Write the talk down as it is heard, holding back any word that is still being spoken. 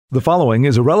The following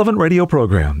is a relevant radio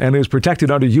program and is protected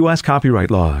under U.S.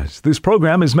 copyright laws. This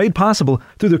program is made possible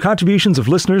through the contributions of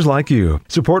listeners like you.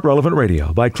 Support Relevant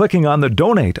Radio by clicking on the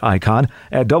donate icon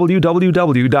at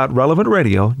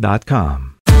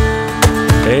www.relevantradio.com.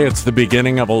 Hey, it's the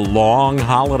beginning of a long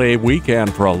holiday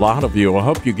weekend for a lot of you. I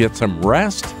hope you get some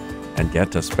rest and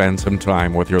get to spend some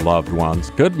time with your loved ones.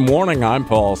 Good morning, I'm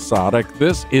Paul Sadek.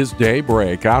 This is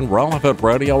Daybreak on Relevant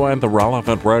Radio and the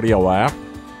Relevant Radio app.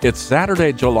 It's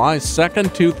Saturday, July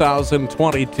 2nd,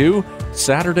 2022,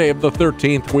 Saturday of the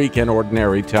 13th week in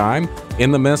Ordinary Time.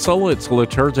 In the Missal, it's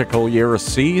Liturgical Year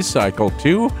C, Cycle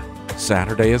 2.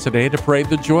 Saturday is a day to pray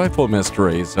the joyful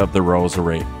mysteries of the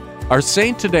Rosary. Our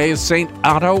saint today is Saint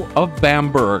Otto of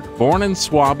Bamberg. Born in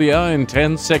Swabia in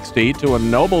 1060 to a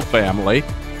noble family,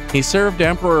 he served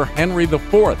Emperor Henry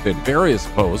IV in various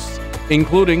posts,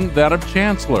 including that of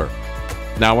Chancellor.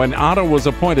 Now, when Otto was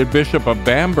appointed Bishop of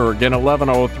Bamberg in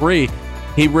 1103,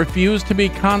 he refused to be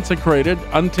consecrated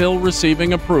until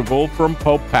receiving approval from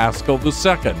Pope Paschal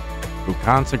II, who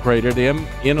consecrated him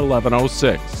in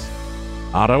 1106.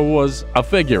 Otto was a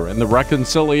figure in the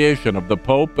reconciliation of the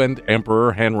Pope and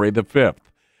Emperor Henry V.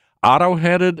 Otto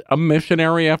headed a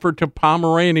missionary effort to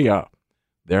Pomerania.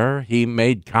 There he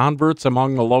made converts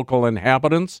among the local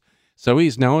inhabitants, so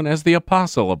he's known as the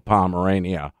Apostle of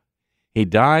Pomerania. He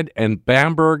died in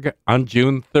Bamberg on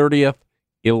June 30th,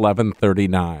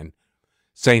 1139.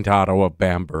 Saint Otto of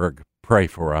Bamberg, pray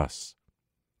for us.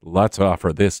 Let's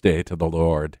offer this day to the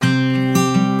Lord.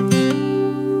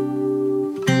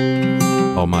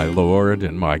 O my Lord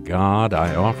and my God,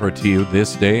 I offer to you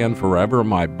this day and forever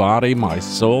my body, my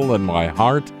soul, and my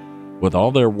heart, with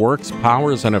all their works,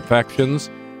 powers, and affections,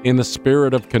 in the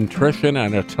spirit of contrition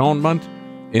and atonement,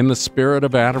 in the spirit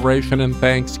of adoration and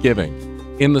thanksgiving,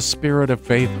 in the spirit of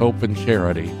faith, hope, and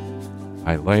charity.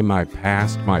 I lay my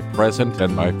past, my present,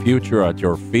 and my future at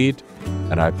your feet,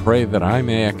 and I pray that I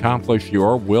may accomplish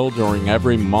your will during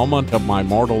every moment of my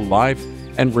mortal life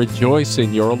and rejoice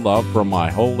in your love from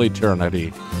my whole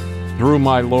eternity. Through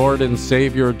my Lord and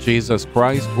Savior Jesus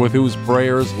Christ, with whose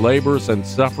prayers, labors, and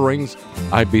sufferings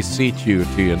I beseech you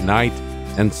to unite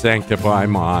and sanctify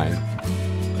mine.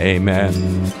 Amen.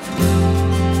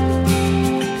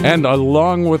 And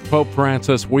along with Pope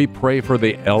Francis, we pray for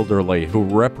the elderly who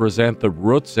represent the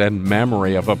roots and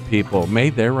memory of a people.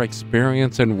 May their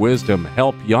experience and wisdom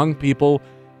help young people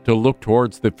to look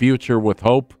towards the future with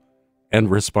hope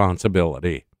and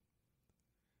responsibility.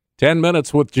 10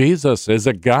 Minutes with Jesus is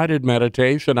a guided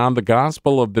meditation on the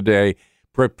gospel of the day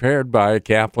prepared by a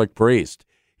Catholic priest.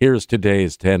 Here's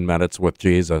today's 10 Minutes with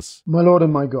Jesus. My Lord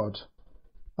and my God,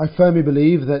 I firmly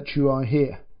believe that you are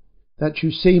here, that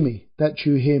you see me, that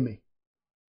you hear me.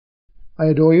 I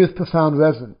adore you with profound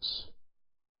reverence.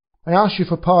 I ask you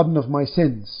for pardon of my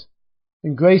sins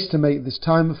and grace to make this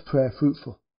time of prayer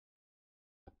fruitful.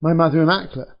 My Mother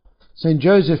Immaculate, Saint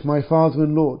Joseph, my Father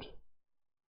and Lord,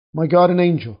 my guardian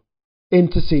angel,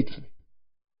 intercede for me.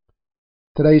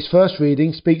 Today's first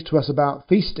reading speaks to us about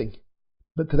feasting,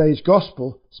 but today's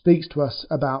gospel speaks to us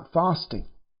about fasting.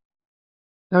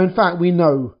 Now, in fact, we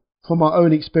know from our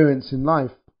own experience in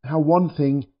life how one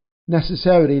thing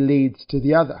necessarily leads to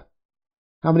the other.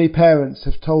 How many parents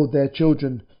have told their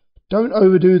children, don't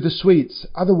overdo the sweets,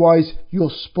 otherwise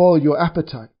you'll spoil your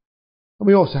appetite. And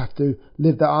we also have to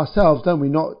live that ourselves, don't we?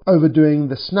 Not overdoing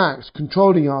the snacks,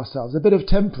 controlling ourselves, a bit of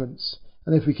temperance.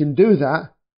 And if we can do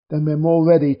that, then we're more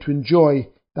ready to enjoy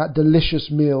that delicious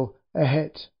meal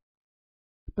ahead.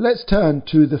 But let's turn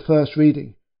to the first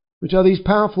reading, which are these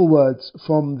powerful words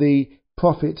from the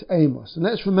prophet Amos. And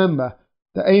let's remember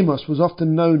that Amos was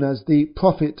often known as the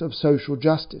prophet of social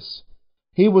justice.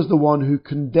 He was the one who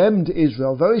condemned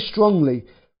Israel very strongly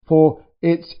for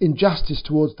its injustice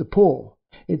towards the poor,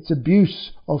 its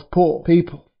abuse of poor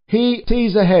people. He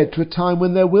sees ahead to a time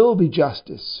when there will be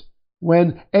justice,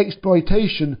 when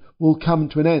exploitation will come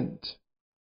to an end.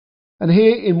 And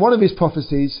here, in one of his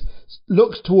prophecies,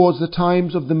 looks towards the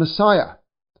times of the Messiah,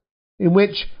 in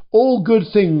which all good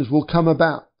things will come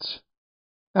about.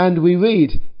 And we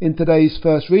read in today's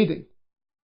first reading,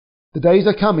 the days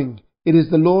are coming, it is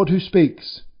the Lord who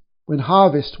speaks, when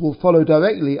harvest will follow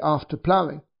directly after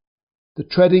ploughing, the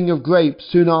treading of grapes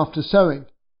soon after sowing,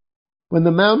 when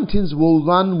the mountains will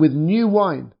run with new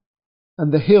wine,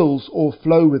 and the hills all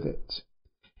flow with it.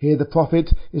 Here the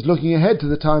prophet is looking ahead to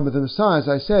the time of the Messiah, as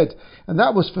I said, and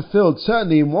that was fulfilled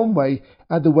certainly in one way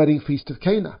at the wedding feast of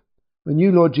Cana, when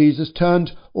you, Lord Jesus,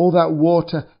 turned all that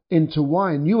water into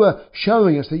wine. You are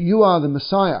showing us that you are the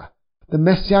Messiah. The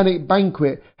messianic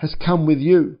banquet has come with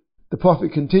you. The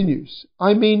prophet continues,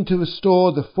 I mean to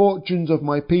restore the fortunes of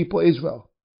my people Israel.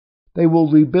 They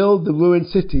will rebuild the ruined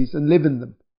cities and live in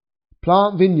them.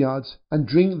 plant vineyards and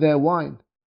drink their wine,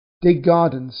 dig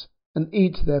gardens and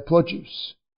eat their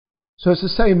produce. So it's the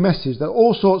same message, that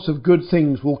all sorts of good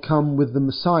things will come with the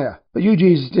Messiah. But you,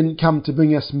 Jesus, didn't come to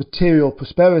bring us material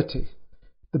prosperity.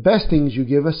 The best things you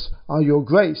give us are your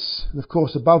grace, and of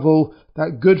course above all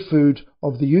that good food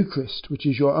of the Eucharist, which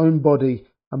is your own body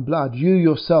and blood, you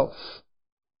yourself.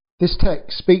 This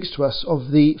text speaks to us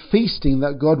of the feasting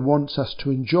that God wants us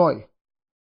to enjoy.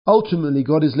 Ultimately,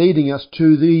 God is leading us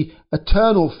to the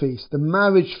eternal feast, the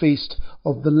marriage feast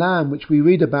of the Lamb, which we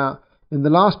read about in the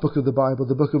last book of the Bible,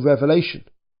 the book of Revelation.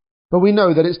 But we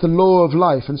know that it's the law of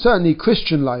life, and certainly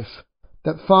Christian life,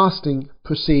 that fasting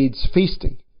precedes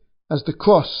feasting, as the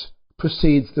cross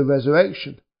precedes the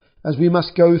resurrection, as we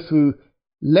must go through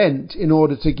Lent in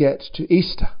order to get to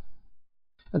Easter.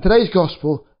 And today's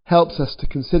Gospel helps us to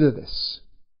consider this.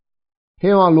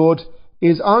 Here our Lord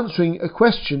is answering a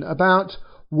question about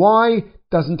why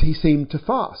doesn't he seem to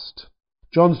fast?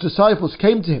 John's disciples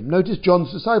came to him. Notice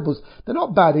John's disciples, they're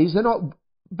not baddies, they're not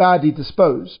badly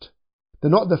disposed.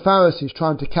 They're not the Pharisees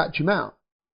trying to catch him out.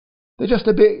 They're just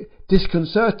a bit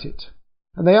disconcerted.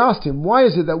 And they asked him, why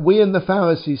is it that we and the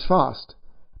Pharisees fast,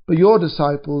 but your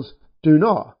disciples do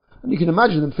not? And you can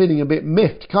imagine them feeling a bit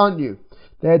miffed, can't you?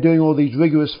 They're doing all these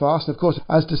rigorous fasts. Of course,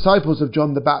 as disciples of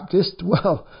John the Baptist,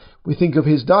 well, we think of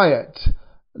his diet.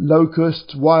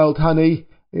 Locusts, wild honey.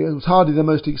 It was hardly the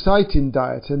most exciting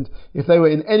diet. And if they were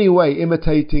in any way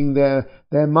imitating their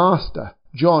master,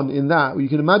 John, in that, you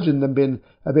can imagine them being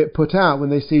a bit put out when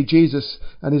they see Jesus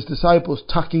and his disciples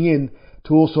tucking in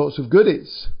to all sorts of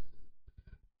goodies.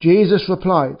 Jesus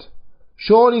replied,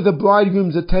 "Surely the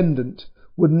bridegroom's attendant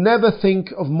would never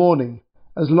think of mourning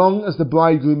as long as the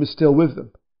bridegroom is still with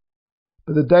them.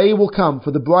 But the day will come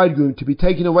for the bridegroom to be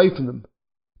taken away from them,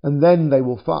 and then they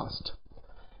will fast."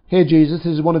 Here, Jesus,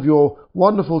 this is one of your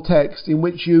wonderful texts in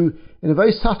which you, in a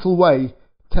very subtle way,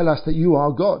 tell us that you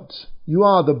are God. You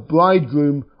are the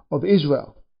bridegroom of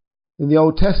Israel. In the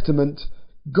Old Testament,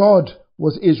 God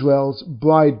was Israel's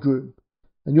bridegroom.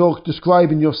 And you're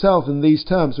describing yourself in these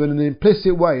terms. So in an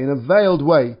implicit way, in a veiled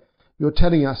way, you're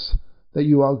telling us that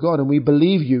you are God, and we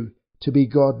believe you to be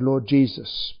God, Lord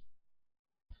Jesus.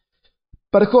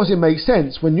 But of course it makes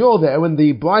sense. When you're there, when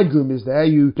the bridegroom is there,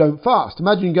 you don't fast.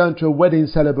 Imagine going to a wedding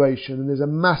celebration and there's a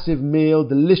massive meal,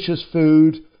 delicious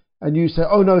food, and you say,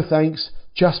 "Oh no thanks,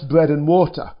 just bread and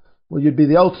water." Well, you'd be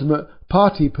the ultimate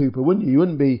party pooper, wouldn't you? You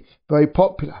wouldn't be very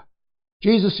popular.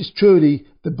 Jesus is truly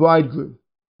the bridegroom.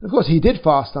 Of course he did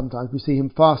fast sometimes. We see him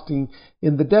fasting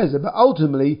in the desert. But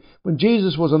ultimately, when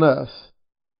Jesus was on earth,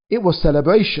 it was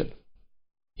celebration.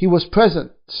 He was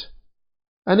present.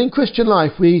 And in Christian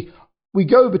life, we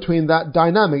go between that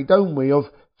dynamic, don't we, of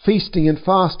feasting and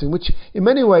fasting, which in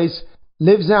many ways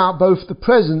lives out both the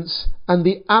presence and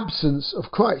the absence of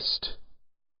Christ.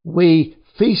 We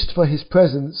feast for his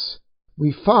presence,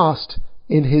 we fast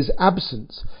in his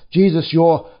absence. Jesus,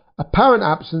 your apparent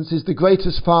absence is the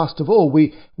greatest fast of all.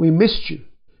 We missed you.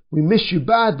 We miss you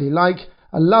badly, like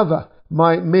a lover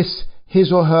might miss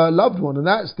his or her loved one, and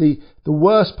that's the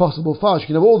worst possible fast. You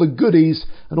can have all the goodies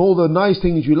and all the nice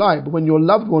things you like, but when your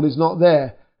loved one is not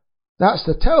there, that's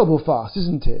the terrible fast,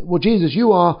 isn't it? Well, Jesus,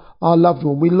 you are our loved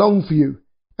one. We long for you,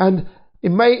 and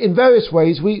in various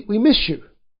ways we miss you.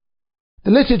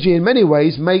 The liturgy in many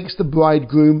ways makes the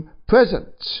bridegroom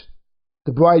present.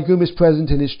 The bridegroom is present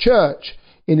in his church,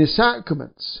 in his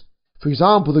sacraments. For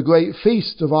example, the great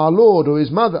feast of our Lord or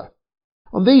his mother.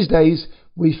 On these days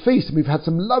we feast, and we've had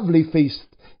some lovely feasts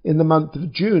in the month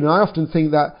of June. And I often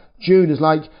think that June is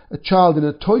like a child in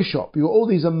a toy shop. You've got all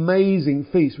these amazing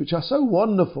feasts which are so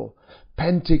wonderful.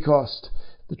 Pentecost,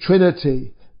 the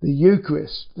Trinity, the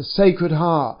Eucharist, the Sacred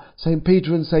Heart, St.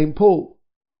 Peter and St. Paul.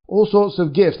 All sorts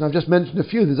of gifts, and I've just mentioned a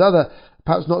few. There's other,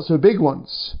 perhaps not so big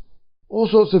ones. All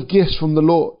sorts of gifts from the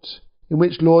Lord, in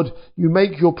which, Lord, you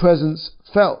make your presence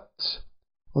felt.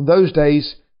 On those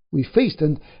days we feast,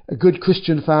 and a good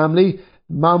Christian family,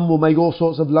 mum will make all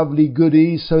sorts of lovely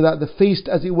goodies so that the feast,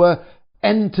 as it were,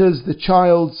 enters the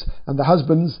child's and the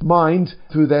husband's mind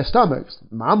through their stomachs.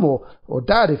 Mum or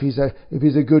dad, if he's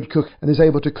a good cook and is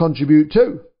able to contribute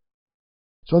too.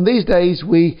 So on these days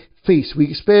we feast, we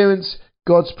experience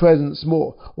God's presence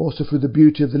more, also through the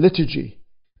beauty of the liturgy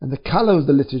and the colour of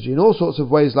the liturgy in all sorts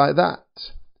of ways like that.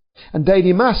 And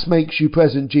daily Mass makes you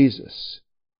present, Jesus.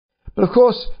 But of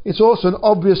course it's also an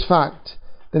obvious fact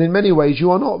that in many ways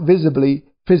you are not visibly,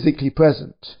 physically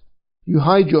present. You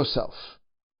hide yourself.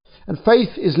 And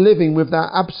faith is living with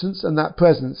that absence and that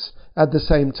presence at the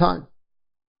same time.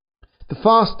 The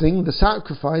fasting, the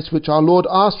sacrifice which our Lord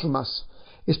asks from us,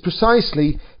 is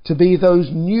precisely to be those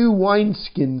new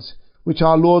wineskins which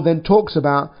our Lord then talks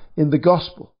about in the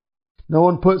Gospel. No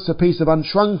one puts a piece of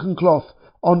unshrunken cloth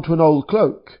onto an old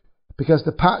cloak, because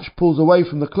the patch pulls away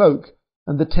from the cloak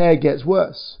and the tear gets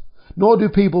worse. Nor do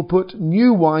people put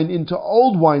new wine into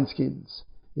old wineskins.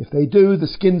 If they do, the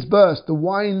skins burst, the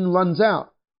wine runs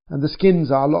out, and the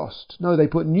skins are lost. No, they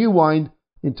put new wine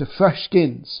into fresh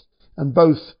skins, and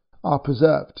both are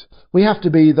preserved. We have to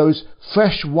be those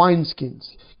fresh wineskins,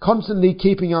 constantly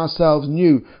keeping ourselves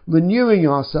new, renewing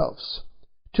ourselves.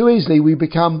 Too easily we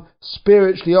become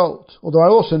spiritually old, although I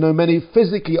also know many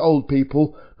physically old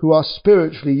people who are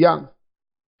spiritually young.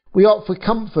 We opt for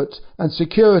comfort and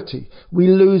security. We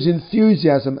lose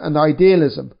enthusiasm and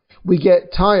idealism. We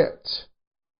get tired.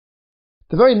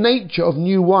 The very nature of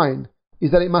new wine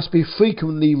is that it must be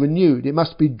frequently renewed. It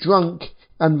must be drunk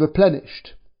and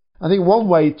replenished. I think one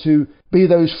way to be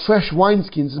those fresh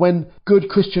wineskins when good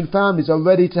Christian families are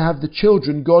ready to have the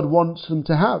children God wants them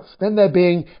to have. Then they're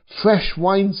being fresh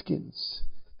wineskins.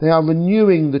 They are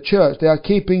renewing the church. They are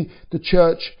keeping the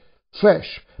church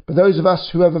fresh. But those of us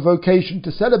who have a vocation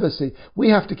to celibacy, we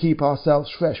have to keep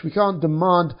ourselves fresh. We can't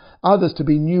demand others to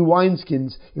be new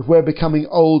wineskins if we're becoming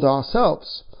old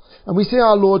ourselves. And we see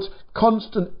our Lord's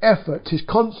constant effort, his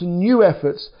constant new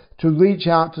efforts to reach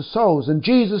out to souls. And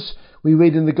Jesus, we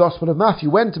read in the Gospel of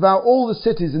Matthew, went about all the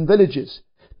cities and villages,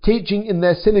 teaching in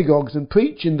their synagogues and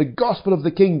preaching the gospel of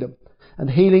the kingdom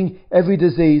and healing every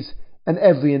disease and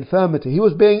every infirmity. He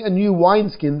was being a new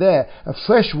wineskin there, a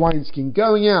fresh wineskin,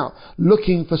 going out,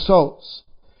 looking for souls.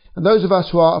 And those of us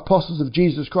who are apostles of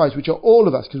Jesus Christ, which are all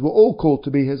of us, because we're all called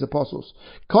to be his apostles,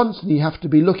 constantly have to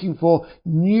be looking for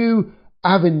new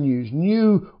avenues,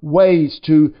 new ways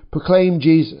to proclaim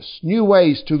Jesus, new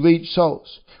ways to reach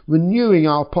souls, renewing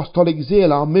our apostolic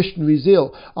zeal, our missionary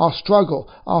zeal, our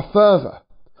struggle, our fervour.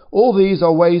 All these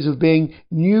are ways of being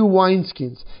new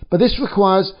wineskins, but this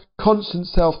requires constant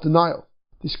self-denial.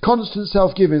 This constant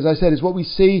self-giving, as I said, is what we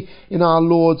see in our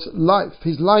Lord's life.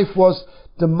 His life was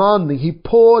demanding. He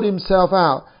poured himself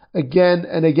out again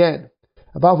and again.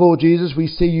 Above all, Jesus, we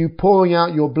see you pouring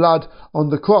out your blood on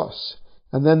the cross,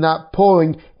 and then that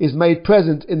pouring is made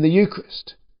present in the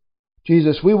Eucharist.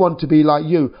 Jesus, we want to be like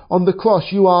you. On the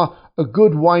cross, you are a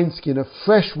good wineskin, a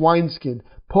fresh wineskin,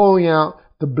 pouring out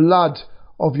the blood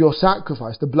of your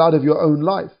sacrifice, the blood of your own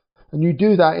life. And you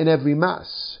do that in every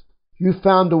Mass. You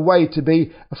found a way to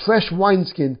be a fresh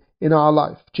wineskin in our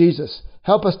life. Jesus,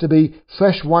 help us to be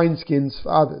fresh wineskins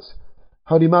for others.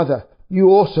 Holy Mother, you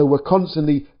also were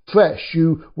constantly fresh.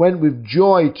 You went with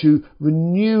joy to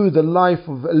renew the life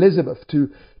of Elizabeth, to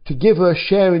give her a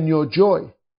share in your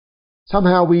joy.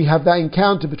 Somehow we have that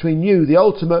encounter between you, the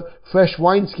ultimate fresh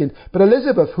wineskin, but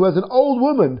Elizabeth, who as an old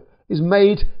woman is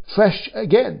made fresh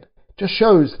again. Just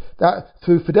shows that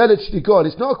through fidelity to God,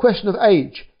 it's not a question of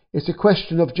age, it's a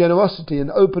question of generosity and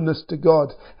openness to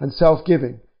God and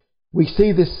self-giving. We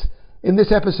see this in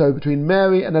this episode between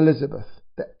Mary and Elizabeth,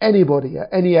 that anybody at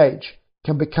any age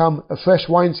can become a fresh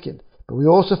wineskin, but we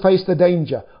also face the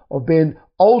danger of being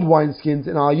old wineskins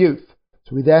in our youth.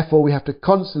 So we have to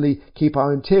constantly keep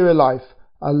our interior life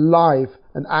alive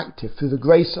and active through the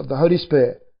grace of the Holy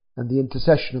Spirit and the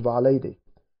intercession of Our Lady.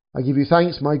 I give you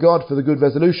thanks, my God, for the good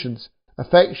resolutions,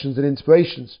 affections and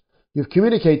inspirations you have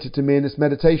communicated to me in this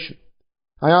meditation.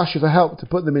 I ask you for help to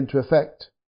put them into effect.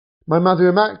 My Mother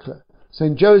Immaculate,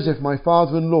 Saint Joseph, my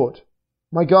Father and Lord,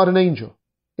 my guardian angel,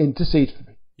 intercede for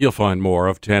me. You'll find more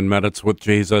of 10 Minutes with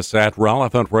Jesus at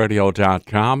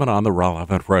relevantradio.com and on the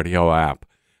Relevant Radio app.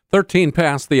 13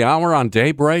 past the hour on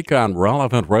Daybreak on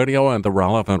Relevant Radio and the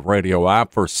Relevant Radio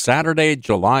app for Saturday,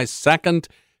 July 2nd,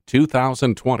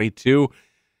 2022.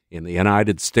 In the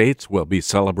United States, we'll be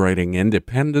celebrating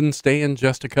Independence Day in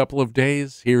just a couple of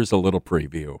days. Here's a little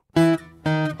preview.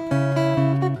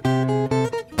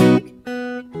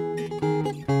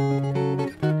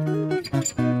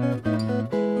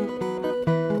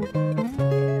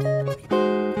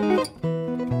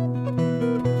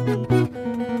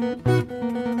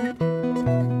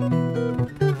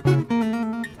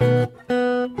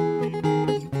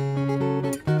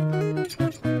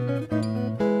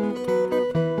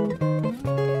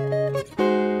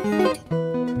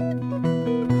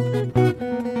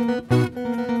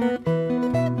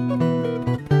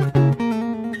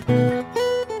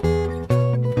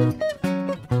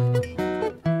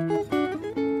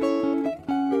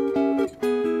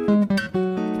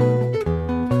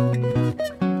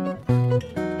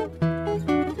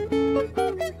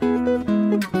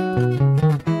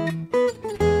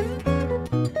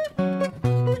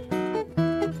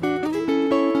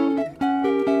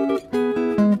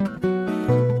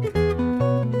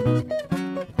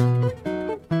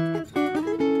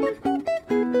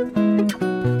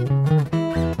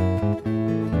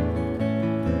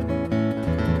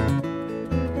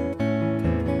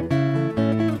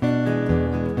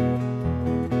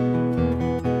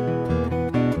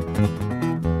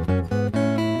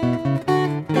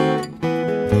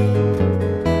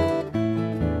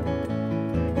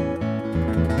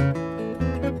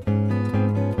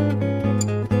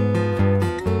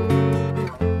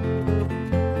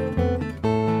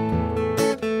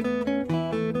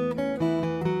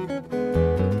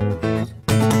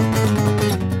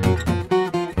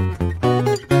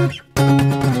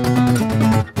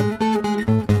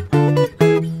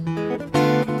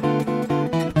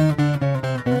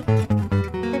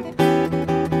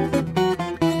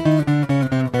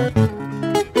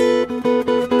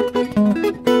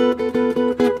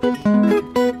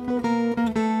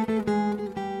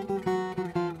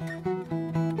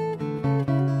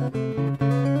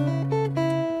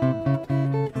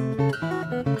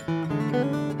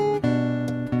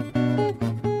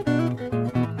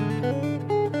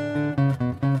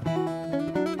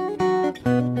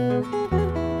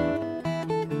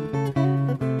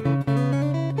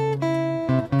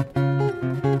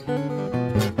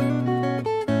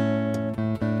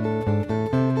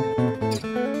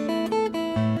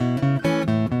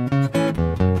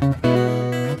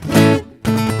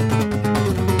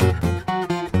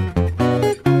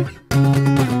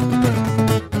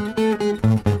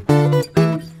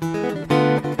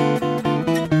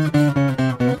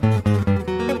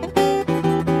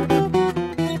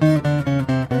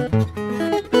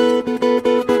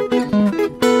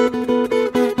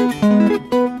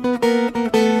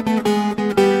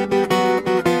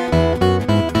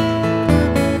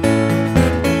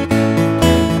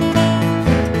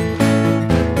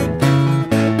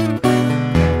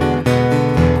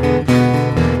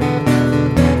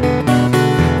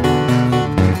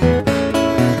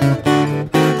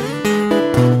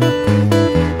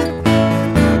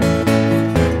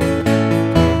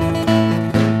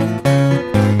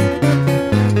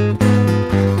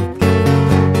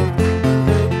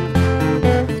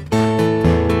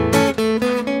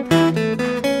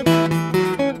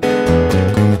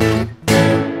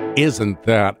 Isn't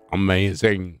that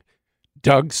amazing?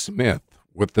 Doug Smith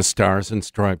with the Stars and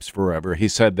Stripes Forever. He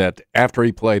said that after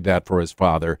he played that for his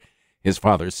father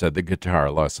said the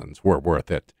guitar lessons were worth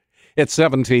it. It's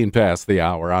 17 past the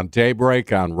hour on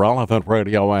Daybreak on Relevant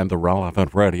Radio and the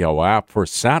Relevant Radio app for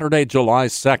Saturday, July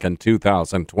 2nd,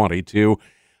 2022.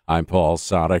 I'm Paul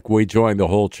Sadek. We join the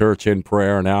whole church in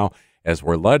prayer now as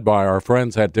we're led by our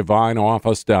friends at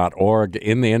divineoffice.org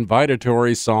in the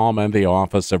invitatory psalm and the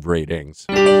office of readings.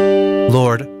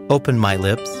 Lord, open my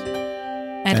lips,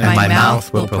 and my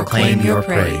mouth will proclaim your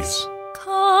praise.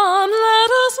 Come, let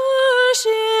us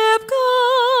worship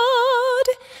God,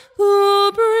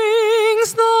 who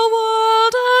brings the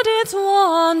world and its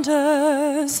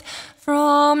wonders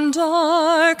from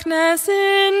darkness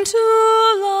into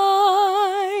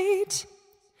light.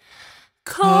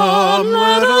 Come,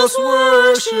 let us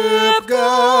worship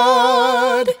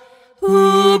God,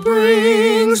 who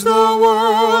brings the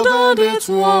world and its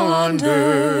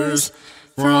wonders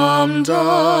from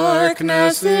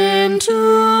darkness into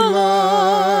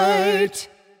light.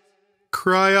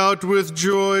 Cry out with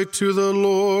joy to the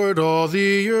Lord, all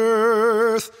the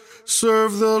earth.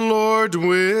 Serve the Lord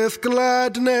with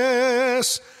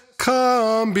gladness.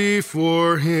 Come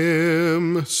before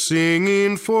him,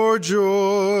 singing for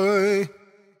joy.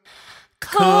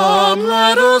 Come,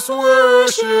 let us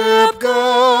worship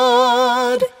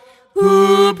God,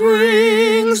 who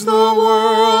brings the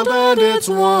world and its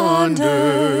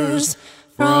wonders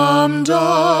from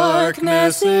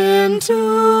darkness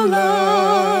into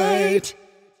light.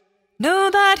 Know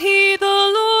that he, the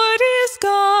Lord, is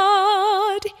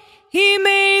God. He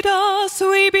made us,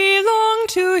 we belong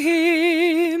to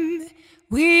him.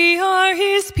 We are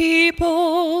his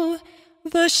people,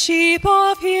 the sheep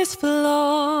of his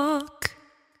flock.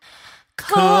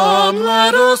 Come,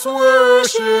 let us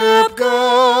worship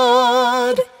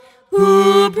God,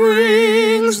 who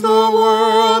brings the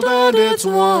world and its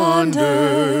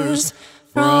wonders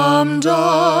from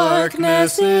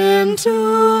darkness into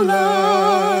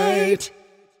light.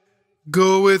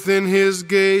 Go within his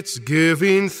gates,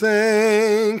 giving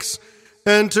thanks.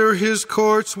 Enter his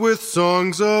courts with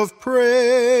songs of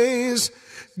praise.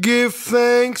 Give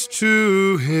thanks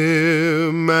to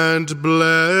him and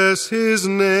bless his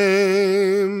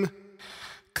name.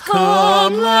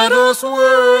 Come, let us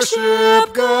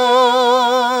worship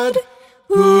God,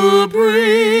 who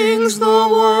brings the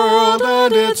world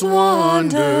and its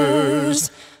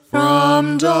wonders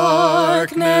from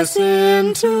darkness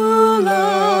into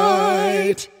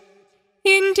light.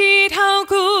 Indeed, how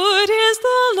good is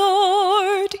the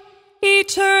Lord,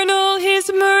 eternal his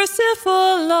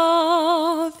merciful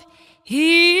love.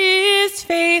 He is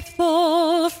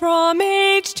faithful from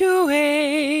age to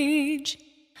age.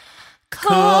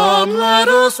 Come, let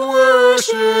us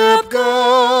worship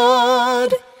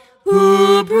God,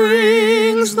 who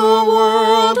brings the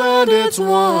world and its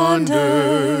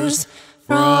wonders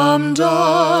from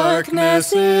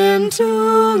darkness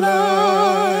into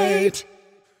light.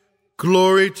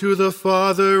 Glory to the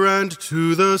Father and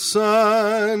to the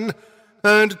Son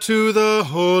and to the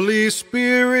Holy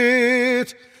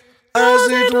Spirit, as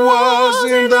it was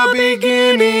in the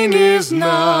beginning, is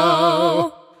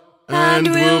now, and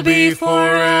will be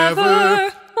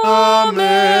forever.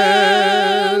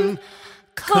 Amen.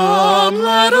 Come,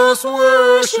 let us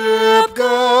worship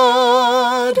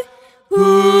God,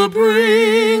 who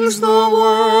brings the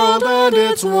world and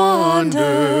its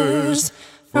wonders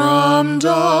from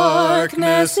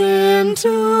darkness into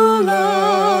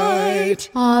light.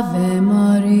 Ave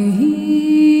Maria,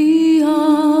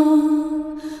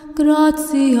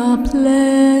 gratia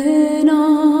plena,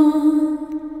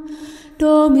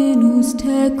 Dominus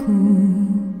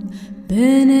tecum,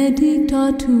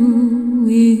 benedicta tu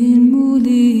in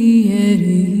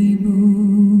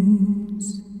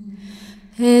mulieribus,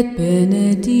 et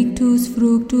benedictus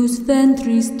fructus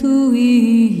ventris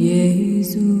tui,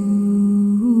 Iesus.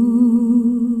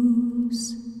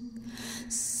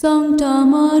 Sancta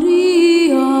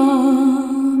Maria,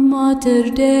 Mater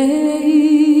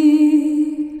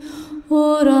Dei,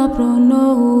 ora pro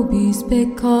nobis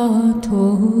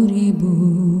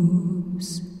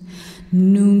peccatoribus,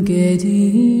 nunc et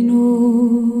in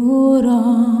hora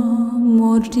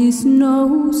mortis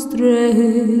nostrae.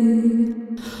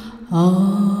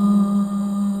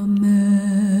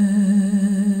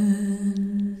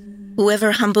 Amen.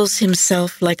 Whoever humbles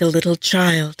himself like a little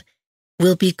child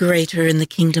will be greater in the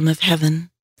kingdom of heaven.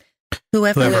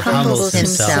 Whoever humbles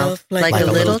himself like a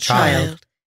little child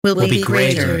will be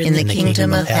greater in the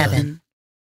kingdom of heaven.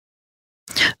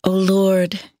 O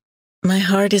Lord, my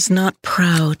heart is not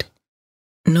proud,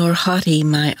 nor haughty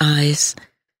my eyes.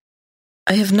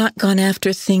 I have not gone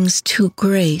after things too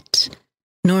great,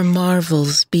 nor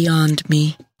marvels beyond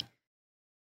me.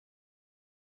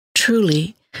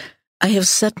 Truly, I have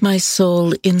set my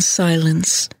soul in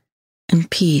silence and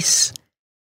peace.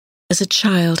 As a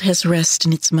child has rest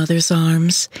in its mother's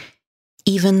arms,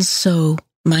 even so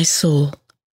my soul.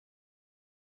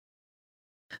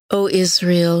 O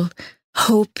Israel,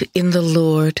 hope in the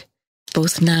Lord,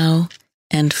 both now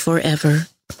and forever.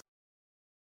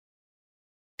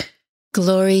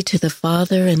 Glory to the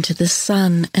Father, and to the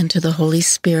Son, and to the Holy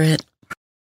Spirit.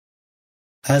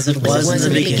 As it was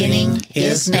in the beginning,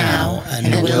 is now,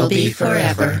 and will be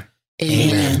forever.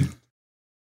 Amen.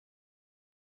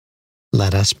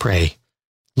 Let us pray.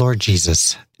 Lord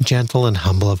Jesus, gentle and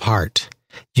humble of heart,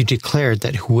 you declared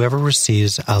that whoever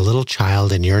receives a little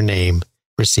child in your name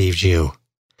receives you,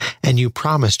 and you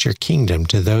promised your kingdom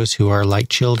to those who are like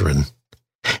children.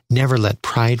 Never let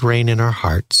pride reign in our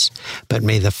hearts, but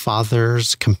may the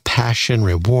Father's compassion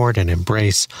reward and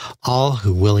embrace all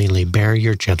who willingly bear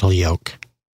your gentle yoke.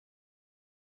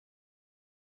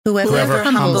 Whoever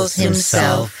humbles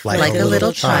himself like a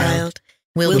little child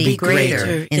will be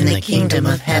greater in the kingdom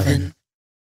of heaven.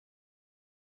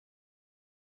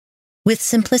 With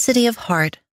simplicity of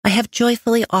heart, I have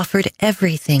joyfully offered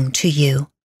everything to you,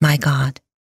 my God.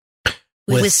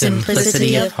 With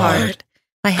simplicity of heart,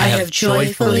 I have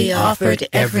joyfully offered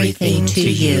everything to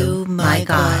you, my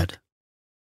God.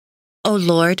 O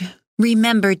Lord,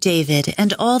 remember David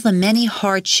and all the many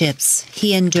hardships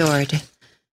he endured,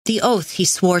 the oath he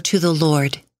swore to the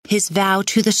Lord, his vow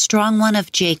to the strong one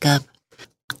of Jacob.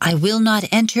 I will not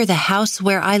enter the house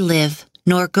where I live,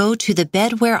 nor go to the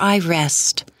bed where I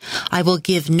rest. I will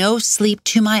give no sleep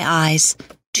to my eyes,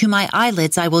 to my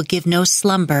eyelids I will give no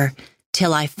slumber,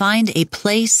 till I find a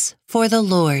place for the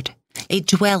Lord, a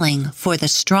dwelling for the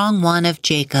strong one of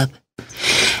Jacob.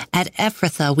 At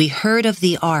Ephrathah we heard of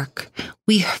the ark.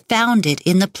 We found it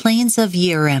in the plains of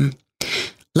Yerim.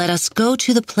 Let us go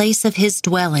to the place of his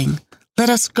dwelling. Let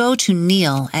us go to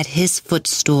kneel at his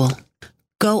footstool.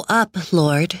 Go up,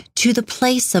 Lord, to the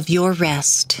place of your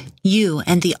rest, you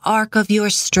and the ark of your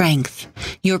strength.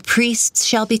 Your priests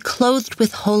shall be clothed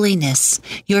with holiness.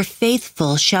 Your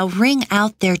faithful shall ring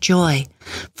out their joy.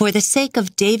 For the sake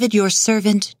of David your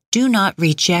servant, do not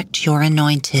reject your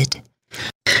anointed.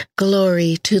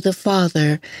 Glory to the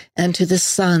Father, and to the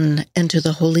Son, and to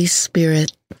the Holy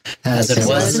Spirit. As it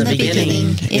was in the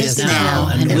beginning, is now,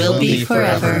 and will be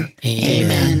forever.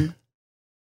 Amen.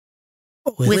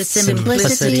 With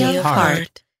simplicity of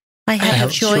heart, I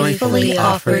have joyfully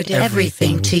offered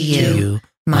everything to you,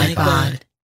 my God.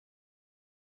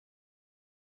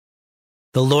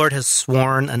 The Lord has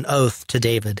sworn an oath to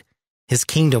David. His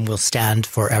kingdom will stand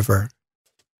forever.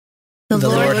 The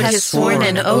Lord has sworn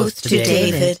an oath to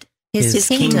David. His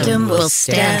kingdom will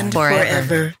stand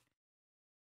forever.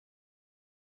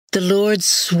 The Lord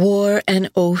swore an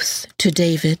oath to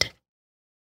David.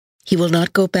 He will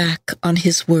not go back on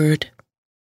his word.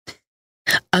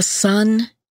 A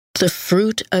son, the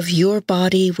fruit of your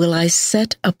body, will I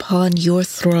set upon your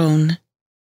throne.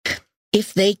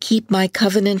 If they keep my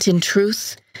covenant in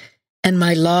truth, and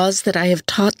my laws that I have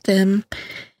taught them,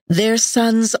 their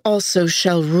sons also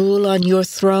shall rule on your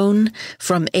throne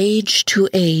from age to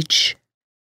age.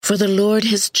 For the Lord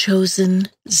has chosen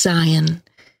Zion.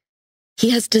 He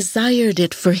has desired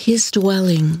it for his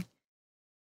dwelling.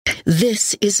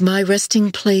 This is my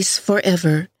resting place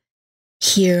forever.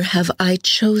 Here have I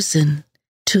chosen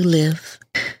to live.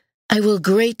 I will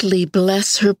greatly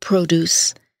bless her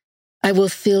produce. I will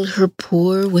fill her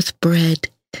poor with bread.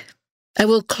 I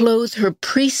will clothe her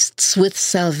priests with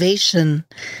salvation,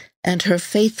 and her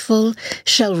faithful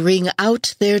shall ring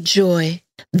out their joy.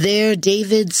 There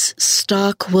David's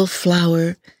stock will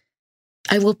flower.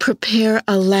 I will prepare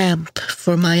a lamp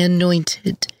for my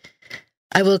anointed.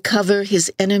 I will cover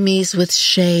his enemies with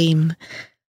shame,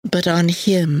 but on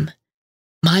him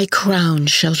my crown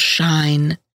shall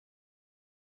shine.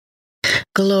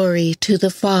 Glory to the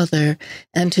Father,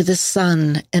 and to the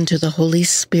Son, and to the Holy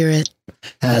Spirit.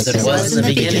 As it was in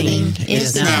the beginning,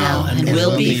 is now, and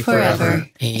will be forever.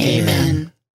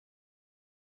 Amen.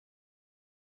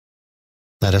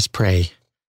 Let us pray.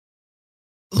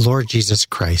 Lord Jesus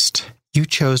Christ, you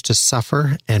chose to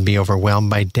suffer and be overwhelmed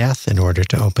by death in order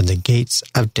to open the gates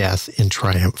of death in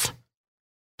triumph.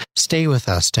 Stay with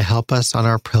us to help us on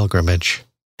our pilgrimage.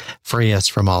 Free us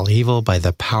from all evil by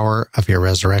the power of your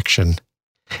resurrection.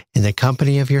 In the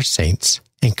company of your saints,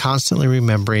 and constantly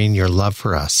remembering your love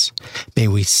for us, may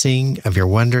we sing of your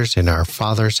wonders in our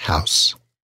Father's house.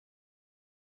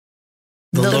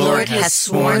 The Lord has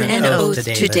sworn an oath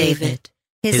to David.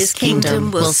 His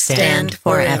kingdom will stand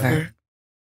forever.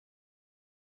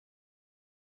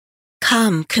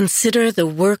 Come, consider the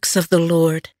works of the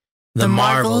Lord, the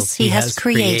marvels he has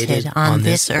created on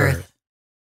this earth.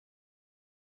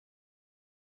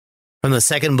 From the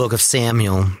second book of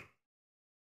Samuel.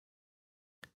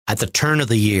 At the turn of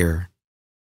the year,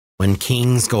 when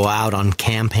kings go out on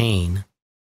campaign,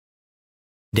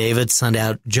 David sent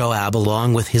out Joab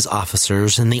along with his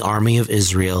officers in the army of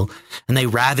Israel, and they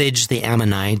ravaged the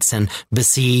Ammonites and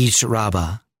besieged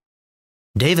Rabbah.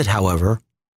 David, however,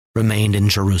 remained in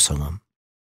Jerusalem.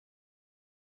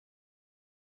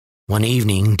 One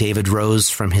evening, David rose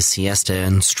from his siesta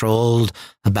and strolled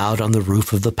about on the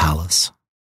roof of the palace.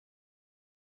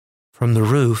 From the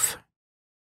roof,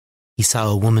 he saw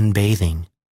a woman bathing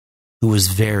who was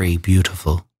very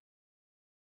beautiful.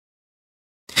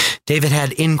 David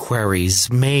had inquiries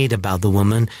made about the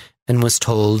woman and was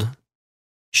told,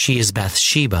 "She is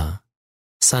Bathsheba,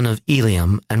 son of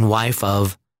Eliam and wife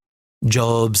of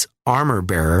Joab's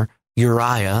armor-bearer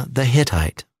Uriah the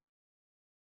Hittite."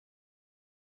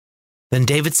 Then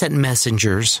David sent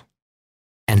messengers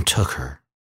and took her.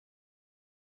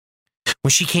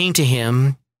 When she came to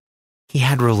him, he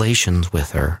had relations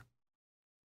with her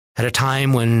at a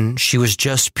time when she was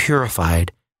just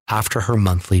purified after her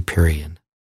monthly period.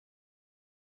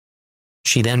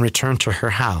 She then returned to her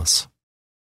house,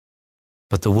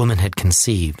 but the woman had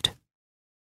conceived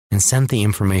and sent the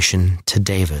information to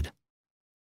David,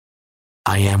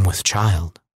 "I am with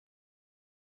child."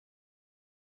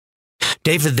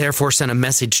 David therefore sent a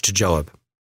message to Joab,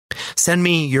 "Send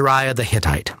me Uriah the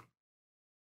Hittite."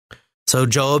 So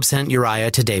Joab sent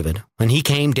Uriah to David. When he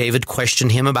came, David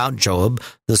questioned him about Joab,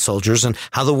 the soldiers, and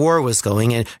how the war was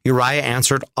going, and Uriah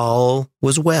answered all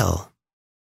was well.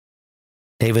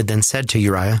 David then said to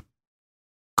Uriah,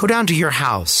 "Go down to your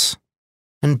house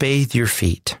and bathe your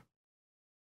feet."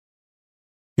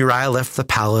 Uriah left the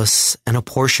palace, and a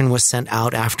portion was sent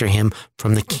out after him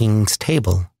from the king's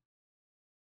table.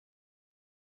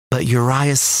 But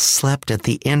Uriah slept at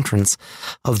the entrance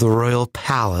of the royal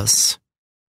palace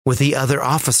with the other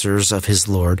officers of his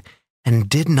lord, and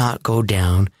did not go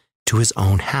down to his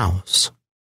own house.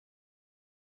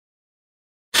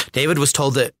 David was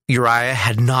told that Uriah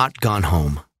had not gone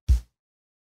home.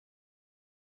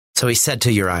 So he said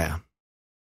to Uriah,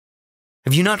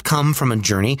 "Have you not come from a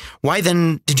journey? Why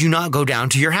then did you not go down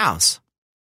to your house?"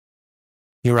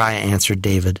 Uriah answered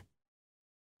David,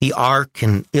 "The ark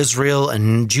and Israel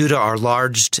and Judah are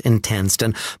lodged in tents,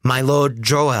 and my lord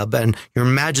Joab and your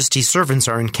majesty's servants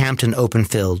are encamped in open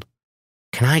field.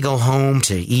 Can I go home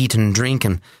to eat and drink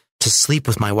and to sleep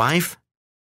with my wife?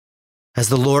 As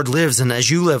the Lord lives and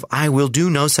as you live, I will do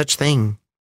no such thing."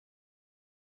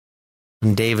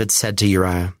 And David said to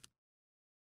Uriah,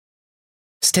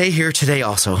 "Stay here today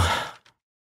also.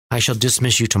 I shall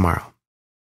dismiss you tomorrow."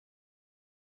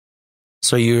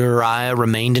 So Uriah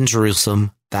remained in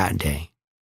Jerusalem that day.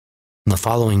 On the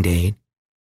following day,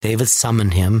 David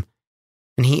summoned him,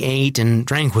 and he ate and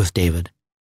drank with David,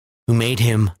 who made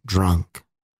him drunk.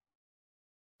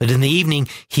 But in the evening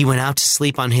he went out to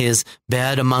sleep on his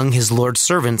bed among his lord's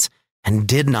servants, and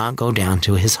did not go down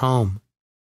to his home.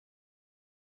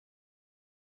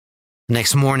 The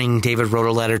next morning David wrote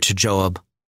a letter to Joab,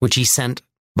 which he sent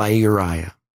by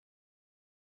Uriah.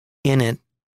 In it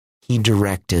he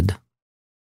directed,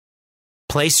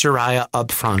 "Place Uriah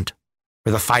up front,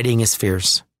 where the fighting is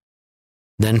fierce.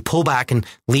 Then pull back and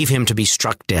leave him to be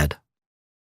struck dead."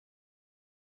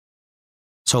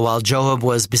 So while Joab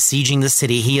was besieging the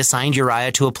city, he assigned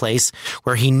Uriah to a place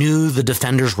where he knew the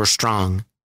defenders were strong.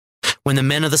 When the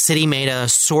men of the city made a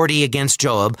sortie against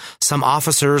Joab, some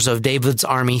officers of David's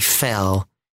army fell,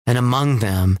 and among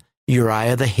them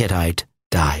Uriah the Hittite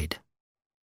died.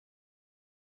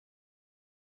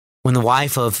 When the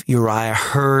wife of Uriah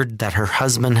heard that her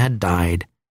husband had died,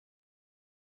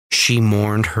 she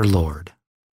mourned her lord.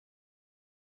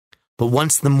 But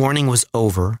once the mourning was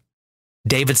over,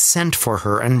 David sent for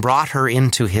her and brought her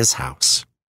into his house.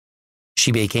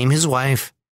 She became his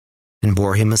wife and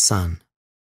bore him a son.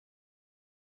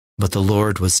 But the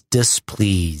Lord was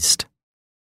displeased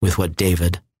with what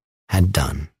David had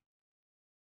done.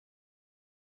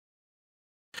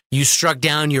 You struck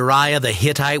down Uriah the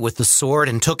Hittite with the sword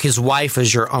and took his wife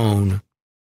as your own.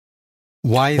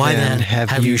 Why then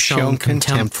have you shown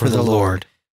contempt for the Lord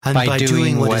by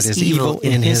doing what is evil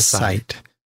in his sight?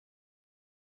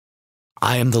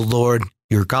 I am the Lord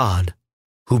your God,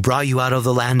 who brought you out of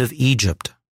the land of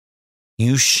Egypt.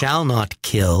 You shall not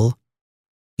kill.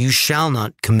 You shall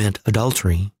not commit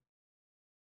adultery.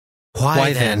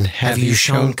 Why then have you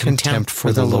shown contempt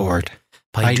for the Lord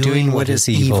by doing what is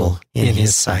evil in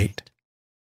his sight?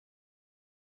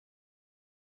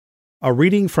 A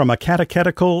reading from a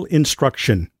catechetical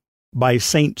instruction. by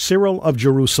St. Cyril of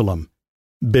Jerusalem,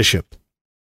 Bishop.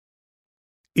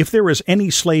 If there is any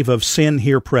slave of sin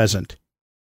here present,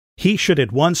 he should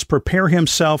at once prepare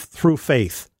himself through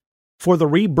faith for the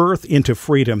rebirth into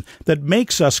freedom that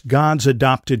makes us God's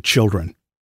adopted children.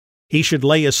 He should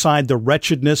lay aside the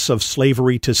wretchedness of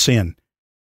slavery to sin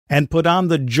and put on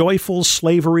the joyful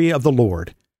slavery of the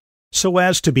Lord, so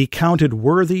as to be counted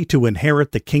worthy to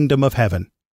inherit the kingdom of heaven.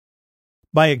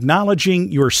 By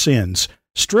acknowledging your sins,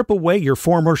 strip away your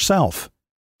former self,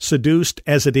 seduced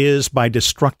as it is by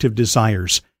destructive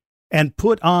desires, and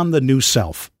put on the new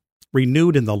self,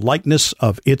 renewed in the likeness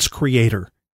of its Creator.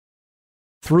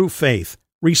 Through faith,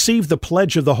 receive the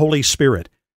pledge of the Holy Spirit,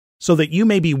 so that you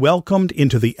may be welcomed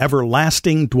into the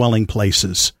everlasting dwelling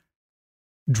places.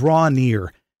 Draw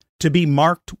near, to be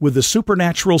marked with the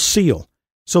supernatural seal,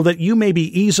 so that you may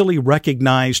be easily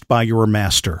recognized by your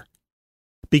Master.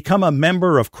 Become a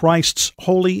member of Christ's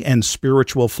holy and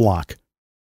spiritual flock,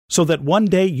 so that one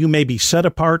day you may be set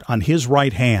apart on His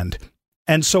right hand,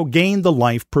 and so gain the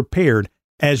life prepared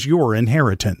as your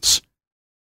inheritance.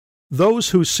 Those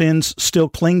whose sins still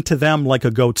cling to them like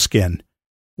a goatskin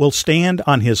will stand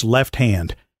on His left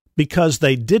hand, because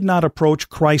they did not approach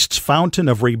Christ's fountain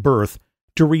of rebirth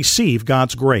to receive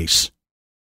God's grace.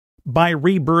 By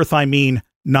rebirth I mean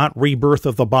not rebirth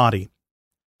of the body,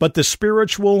 but the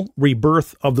spiritual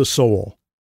rebirth of the soul.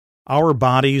 Our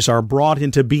bodies are brought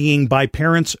into being by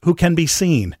parents who can be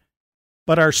seen,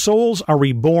 but our souls are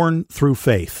reborn through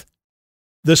faith.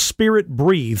 The Spirit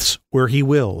breathes where He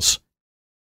wills.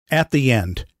 At the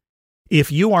end,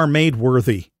 if you are made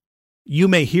worthy, you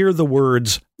may hear the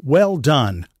words, "Well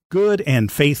done, good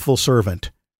and faithful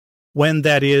servant," when,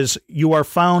 that is, you are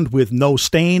found with no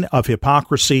stain of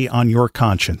hypocrisy on your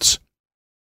conscience.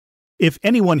 If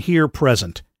anyone here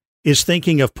present is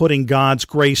thinking of putting God's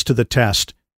grace to the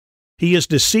test, he is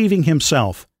deceiving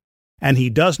himself, and he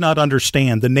does not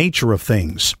understand the nature of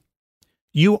things.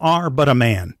 You are but a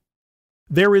man.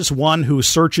 There is one who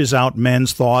searches out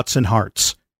men's thoughts and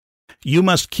hearts. You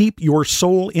must keep your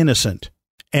soul innocent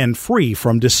and free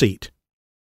from deceit.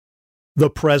 The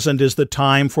present is the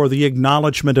time for the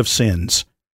acknowledgement of sins.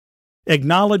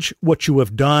 Acknowledge what you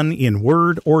have done in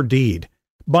word or deed,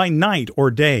 by night or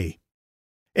day.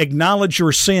 Acknowledge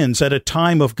your sins at a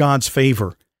time of God's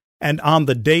favor, and on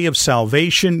the day of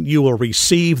salvation you will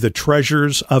receive the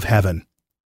treasures of heaven.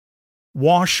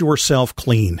 Wash yourself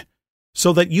clean,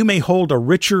 so that you may hold a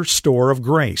richer store of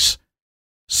grace.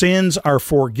 Sins are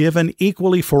forgiven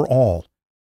equally for all,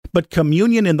 but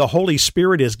communion in the Holy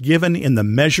Spirit is given in the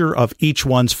measure of each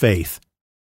one's faith.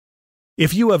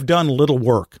 If you have done little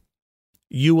work,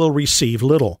 you will receive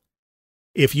little.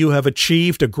 If you have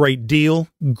achieved a great deal,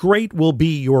 great will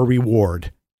be your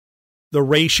reward. The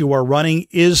race you are running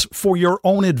is for your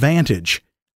own advantage.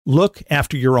 Look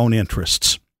after your own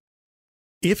interests.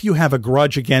 If you have a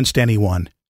grudge against anyone,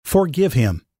 forgive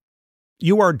him.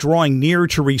 You are drawing near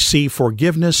to receive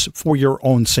forgiveness for your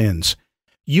own sins.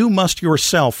 You must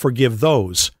yourself forgive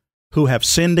those who have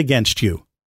sinned against you.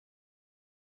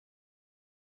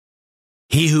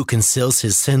 He who conceals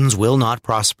his sins will not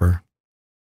prosper.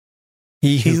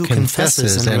 He who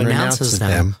confesses and renounces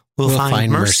them will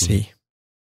find mercy.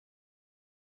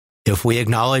 If we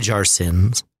acknowledge our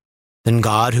sins, then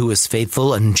God, who is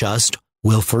faithful and just,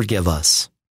 will forgive us.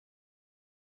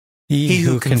 He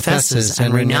who confesses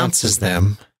and renounces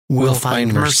them will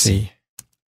find mercy.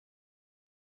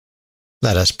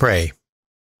 Let us pray.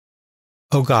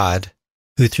 O God,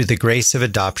 who through the grace of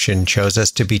adoption chose us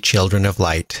to be children of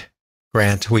light,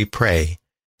 grant, we pray,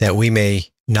 that we may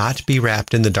not be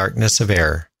wrapped in the darkness of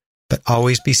error, but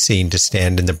always be seen to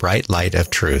stand in the bright light of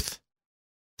truth.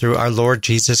 Through our Lord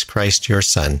Jesus Christ, your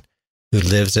Son, who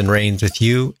lives and reigns with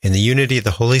you in the unity of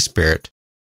the Holy Spirit,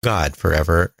 God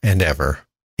forever and ever.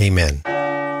 Amen.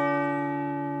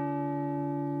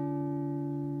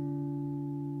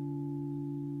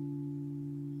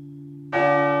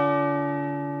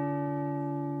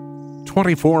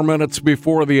 "24 minutes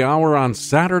before the hour on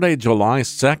Saturday, July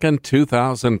 2nd,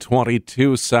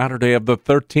 2022, Saturday of the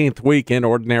 13th week in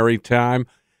Ordinary Time.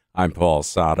 I'm Paul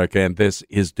Sadek, and this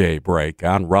is Daybreak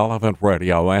on Relevant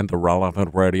Radio and the Relevant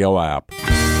Radio app.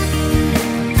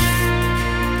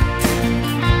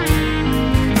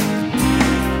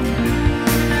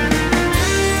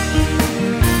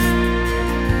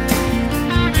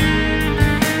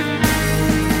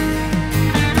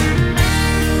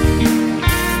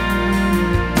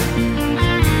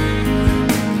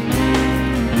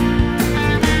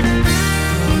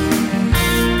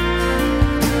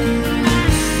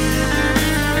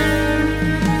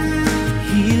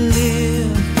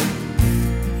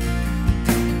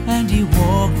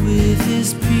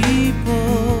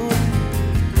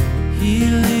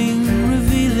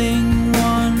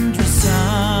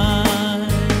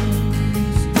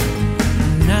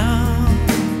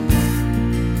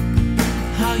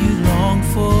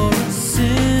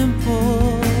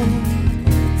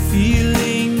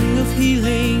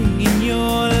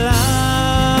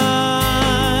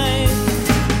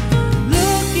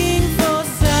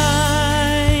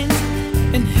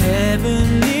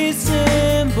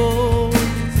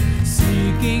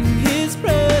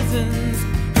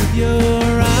 with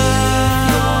your eyes.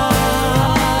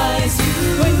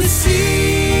 When you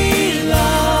see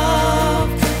love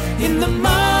in the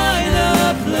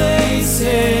minor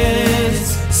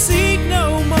places, seek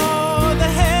no more the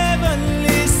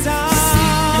heavenly signs.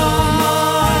 Seek no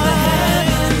more the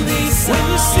heavenly signs. When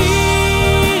you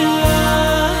see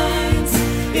lines,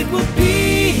 it will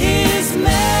be His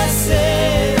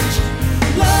message.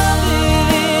 Love,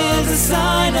 it is a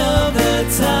sign of the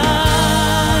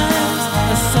times,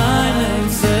 a sign of the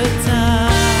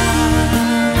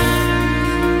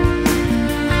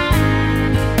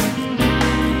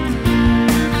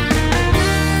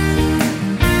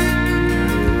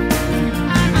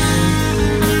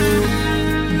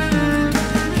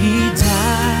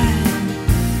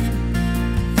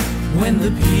when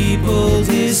the people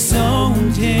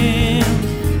disowned Him,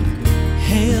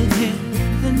 hailed Him,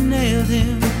 and nailed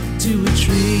Him to a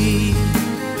tree.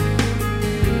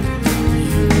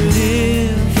 You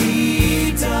live,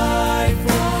 He died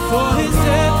for His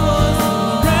death was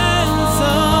a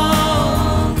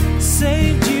ransom,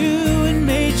 saved you and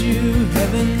made you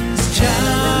heaven's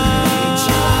child.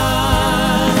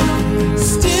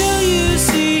 Still you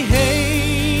see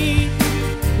hate,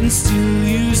 and still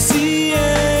you see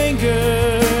anger.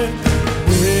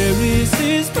 Where is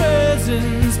His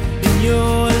presence in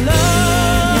your life?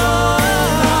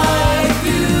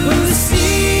 When you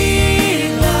see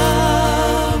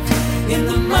love in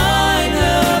the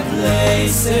minor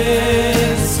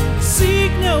places,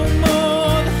 seek no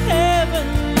more the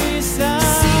heavenly signs.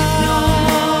 Seek no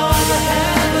more the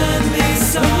heavenly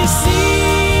signs. When you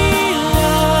see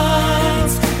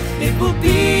lines, it will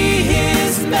be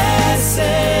His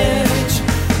message.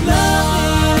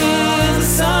 Love is a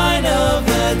sign of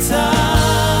the times.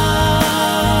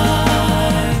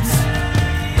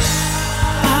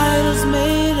 Idols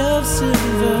made of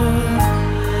silver,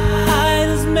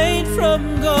 idols made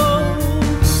from gold.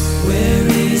 Where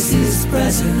is His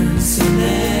presence in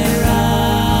their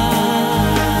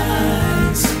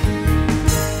eyes?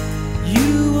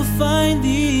 You will find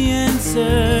the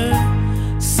answer.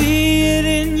 See it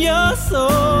in your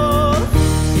soul.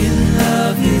 In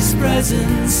love, His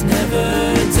presence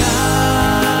never dies.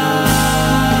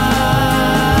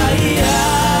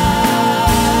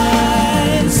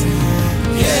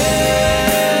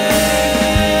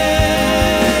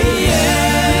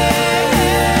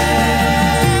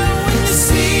 When you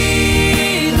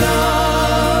see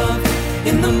love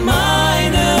in the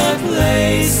minor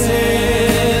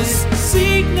places,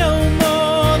 seek no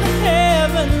more the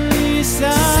heavenly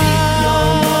signs. Seek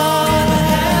no more the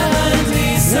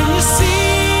heavenly signs. When you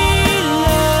see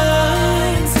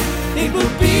lines, it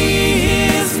will be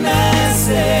His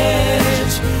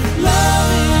message.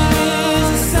 Love is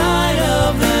a sign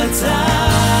of the times.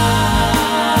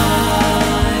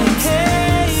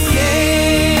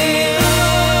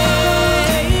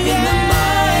 In the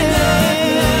minor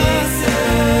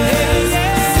places,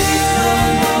 seek no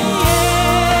more.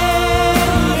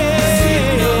 Seek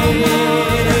no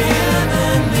more the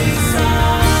heavenly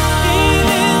signs. It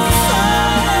is a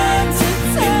sign to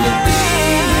tell. It will be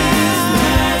His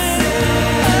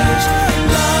message.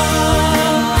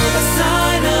 Love, a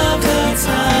sign of the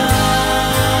times.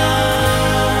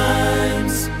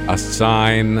 A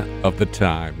sign of the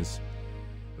times.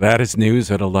 That is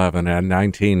news at 11 and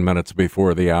 19 minutes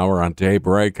before the hour on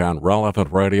Daybreak on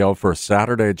Relevant Radio for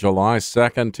Saturday, July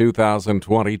 2nd,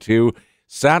 2022,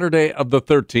 Saturday of the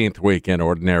 13th week in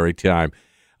Ordinary Time.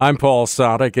 I'm Paul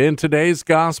Sadek. In today's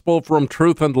Gospel from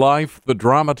Truth and Life, the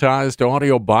dramatized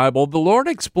audio Bible, the Lord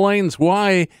explains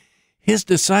why His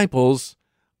disciples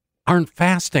aren't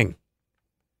fasting.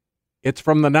 It's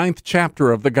from the 9th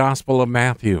chapter of the Gospel of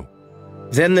Matthew.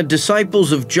 Then the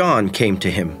disciples of John came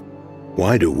to Him.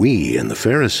 Why do we and the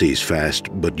Pharisees fast,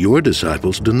 but your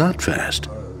disciples do not fast?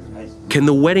 Can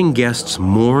the wedding guests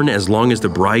mourn as long as the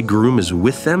bridegroom is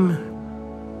with them?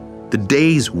 The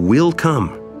days will come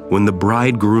when the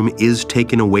bridegroom is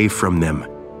taken away from them,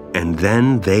 and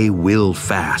then they will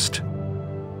fast.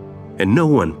 And no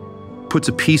one puts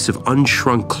a piece of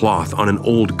unshrunk cloth on an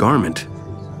old garment,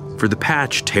 for the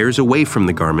patch tears away from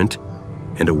the garment,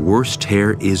 and a worse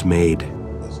tear is made.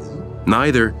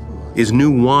 Neither is new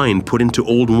wine put into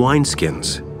old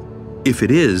wineskins. If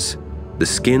it is, the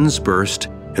skins burst,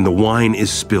 and the wine is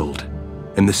spilled,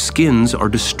 and the skins are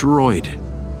destroyed.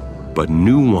 But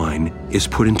new wine is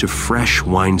put into fresh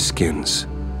wineskins,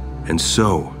 and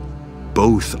so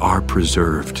both are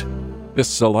preserved. This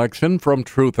selection from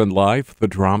Truth and Life, the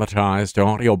dramatized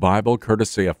audio Bible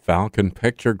courtesy of Falcon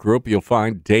Picture Group. You'll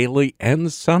find daily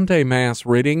and Sunday Mass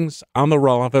readings on the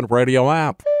Relevant Radio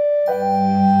app.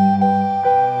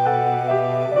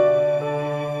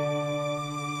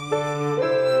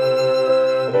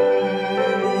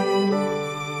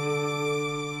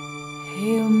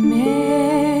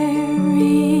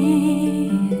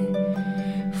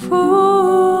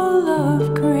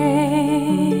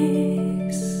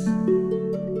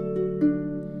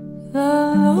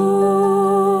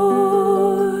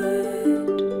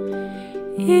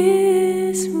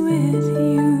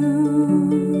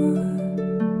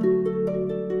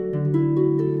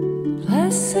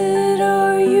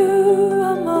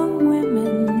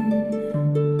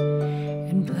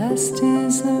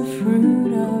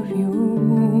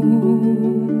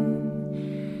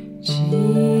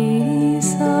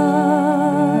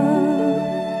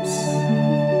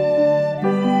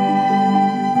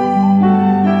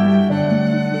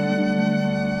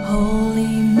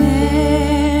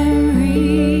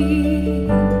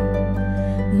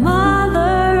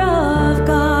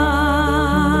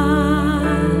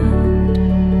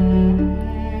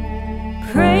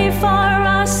 pray for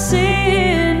us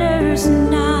sinners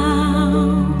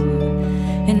now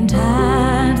and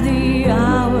at the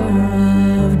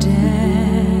hour of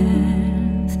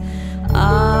death.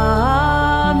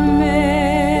 Amen.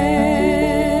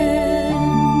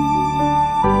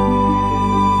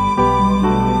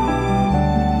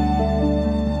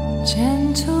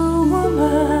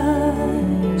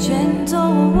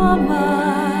 Gentle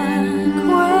woman,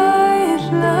 quiet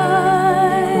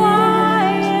light,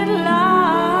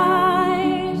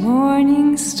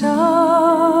 morning star,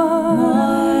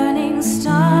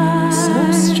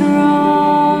 so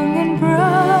strong and bright,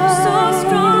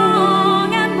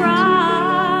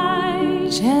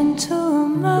 gentle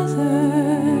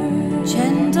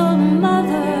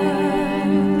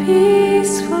mother,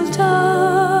 peaceful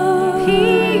dove,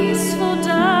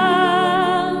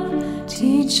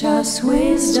 teach us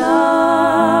wisdom,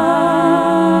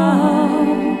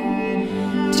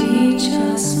 teach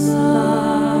us love.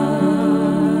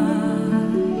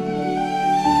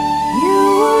 You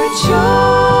were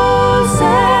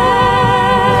chosen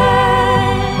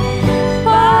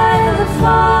by the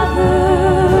Father.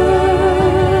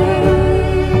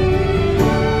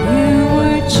 You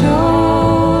were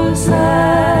chosen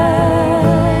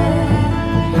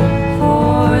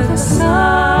for the Son.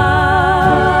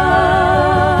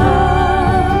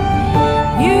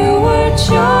 You were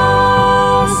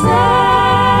chosen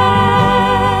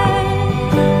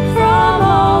from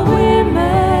all women,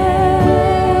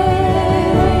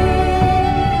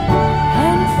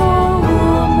 and for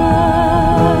woman,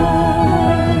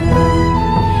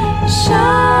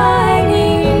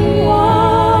 shining one.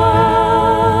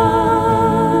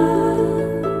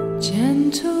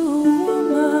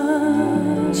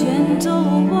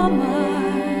 Gentle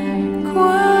woman,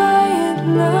 quiet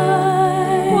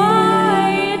light,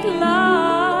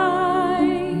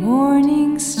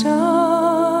 morning star,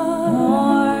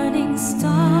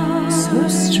 so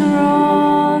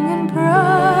strong and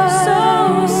bright,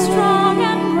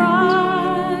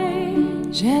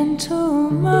 gentle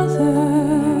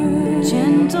mother,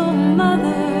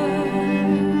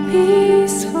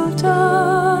 peaceful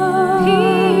dove,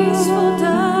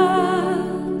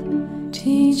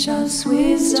 teach us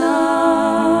wisdom,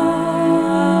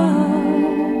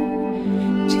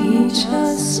 teach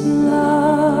us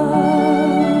love,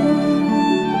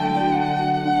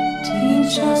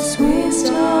 teach us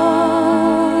wisdom,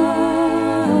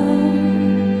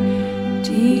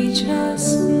 teach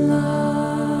us love.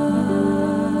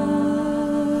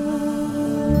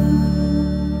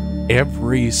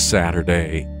 Every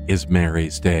Saturday is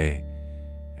Mary's Day,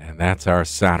 and that's our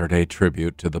Saturday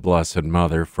tribute to the Blessed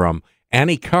Mother from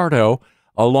Annie Cardo,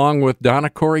 along with Donna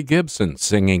Corey Gibson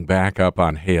singing back up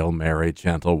on Hail Mary,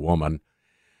 Gentle Woman.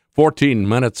 14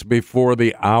 minutes before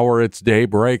the hour, it's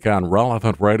daybreak on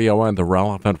Relevant Radio and the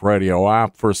Relevant Radio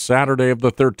app for Saturday of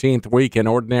the 13th week in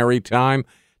Ordinary Time,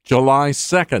 July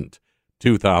 2nd,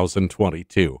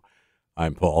 2022.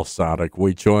 I'm Paul Sadek.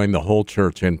 We join the whole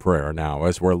church in prayer now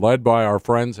as we're led by our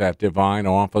friends at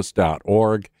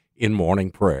divineoffice.org in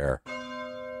morning prayer.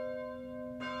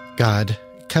 God,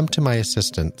 come to my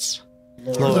assistance.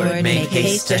 Lord, make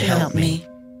haste to help me.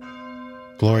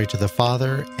 Glory to the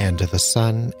Father, and to the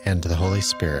Son, and to the Holy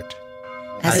Spirit.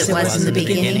 As it was in the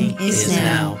beginning, is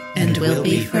now, and will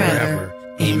be forever.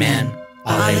 Amen.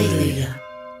 Alleluia.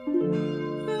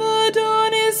 The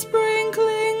dawn is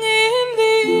sprinkling in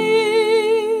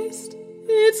the east,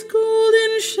 its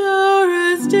golden shower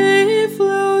as day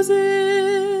flows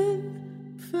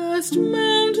in. Fast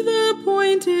mount the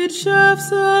pointed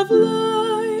shafts of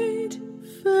light,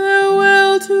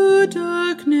 farewell to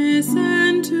darkness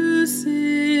and to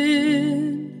sin.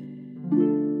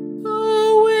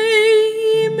 Away,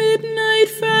 ye midnight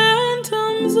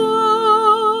phantoms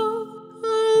all,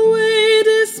 away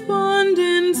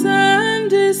despondence and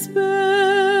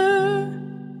despair.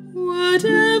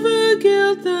 Whatever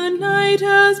guilt the night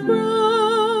has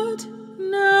brought,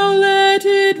 now let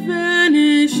it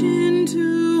vanish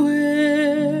into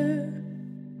air.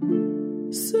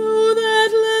 So that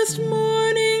last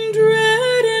morning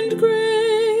dread and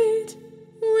great,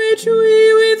 which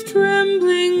we with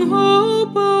trembling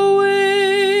hope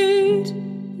await,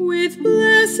 with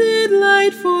blessed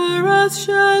light for us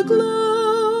shall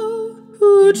glow,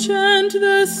 who chant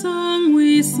the song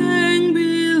we sang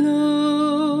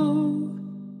below.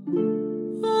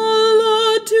 All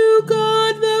Lord to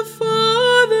God the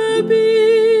Father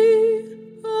be,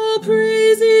 all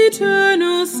praise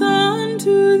eternal Son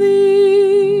to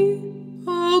thee,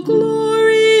 all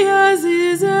glory as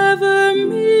is ever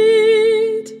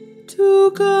meet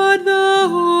to God the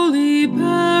Holy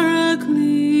Paraclete.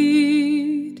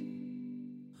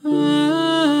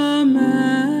 Amen.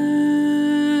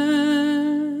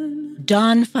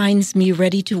 Dawn finds me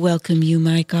ready to welcome you,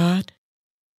 my God.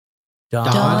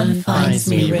 Dawn finds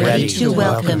me ready to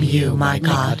welcome you, my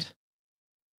God.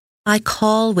 I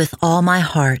call with all my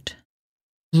heart.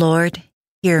 Lord,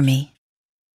 hear me.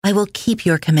 I will keep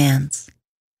your commands.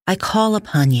 I call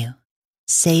upon you.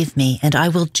 Save me, and I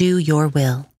will do your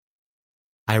will.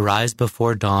 I rise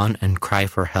before dawn and cry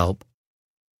for help.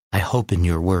 I hope in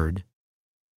your word.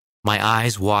 My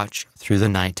eyes watch through the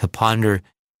night to ponder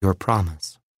your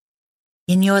promise.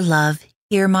 In your love,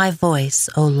 hear my voice,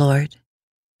 O Lord.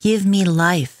 Give me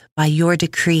life by your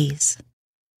decrees.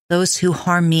 Those who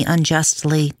harm me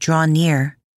unjustly draw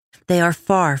near. They are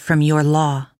far from your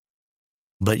law.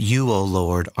 But you, O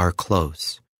Lord, are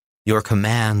close. Your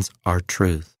commands are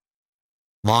truth.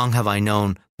 Long have I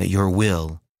known that your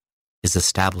will is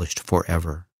established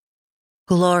forever.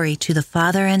 Glory to the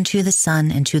Father, and to the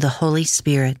Son, and to the Holy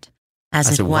Spirit,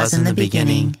 as it was in the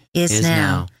beginning, is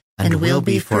now, and will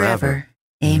be forever.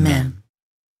 Amen.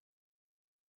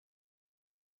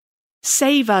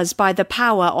 Save us by the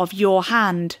power of your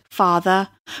hand, Father,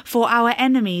 for our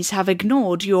enemies have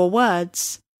ignored your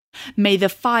words. May the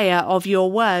fire of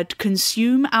your word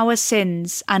consume our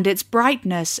sins, and its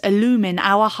brightness illumine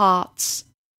our hearts.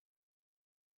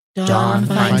 Dawn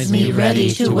finds me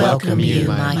ready to welcome you,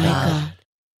 my God.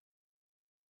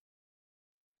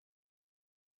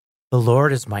 The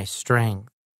Lord is my strength,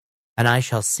 and I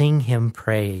shall sing him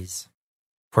praise,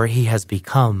 for he has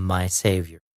become my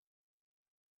Savior.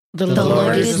 The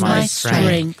Lord is my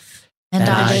strength, and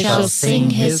I shall sing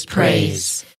his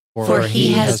praise, for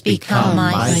he has become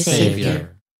my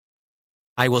Savior.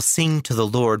 I will sing to the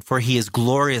Lord, for he is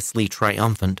gloriously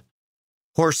triumphant.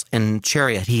 Horse and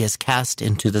chariot he has cast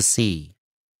into the sea.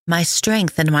 My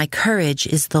strength and my courage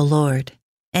is the Lord,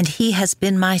 and he has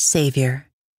been my Savior.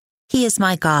 He is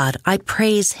my God, I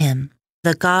praise him,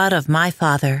 the God of my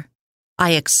Father.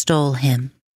 I extol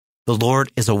him. The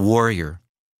Lord is a warrior.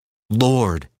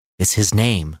 Lord is his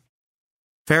name.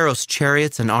 Pharaoh's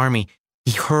chariots and army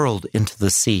he hurled into the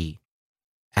sea.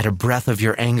 At a breath of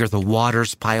your anger, the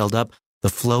waters piled up. The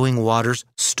flowing waters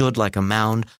stood like a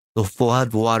mound. The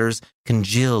flood waters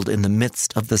congealed in the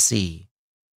midst of the sea.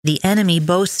 The enemy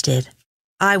boasted,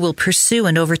 I will pursue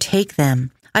and overtake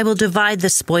them. I will divide the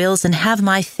spoils and have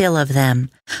my fill of them.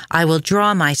 I will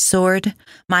draw my sword.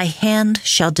 My hand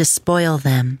shall despoil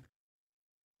them.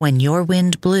 When your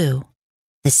wind blew,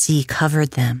 the sea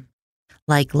covered them.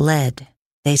 Like lead,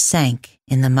 they sank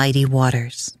in the mighty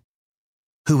waters.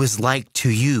 Who is like to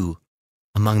you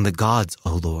among the gods,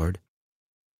 O Lord?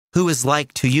 Who is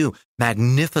like to you,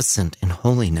 magnificent in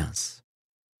holiness?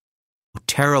 O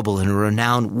terrible and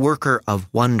renowned worker of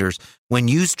wonders, when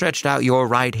you stretched out your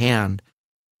right hand,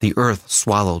 the earth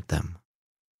swallowed them.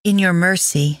 In your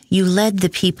mercy, you led the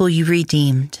people you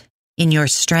redeemed. In your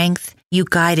strength, you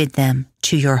guided them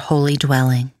to your holy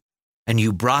dwelling. And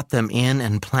you brought them in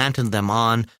and planted them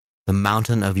on the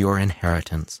mountain of your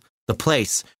inheritance, the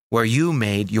place where you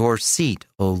made your seat,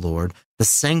 O Lord, the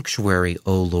sanctuary,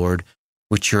 O Lord,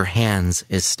 which your hands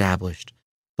established.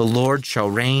 The Lord shall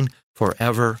reign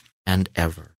forever and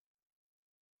ever.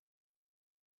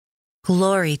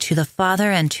 Glory to the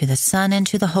Father, and to the Son, and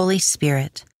to the Holy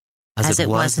Spirit, as it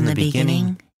was in the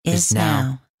beginning, is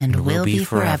now, and will be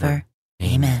forever.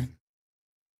 Amen.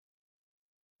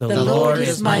 The Lord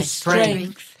is my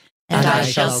strength, and I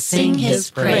shall sing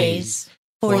his praise,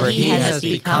 for he has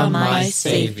become my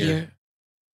Savior.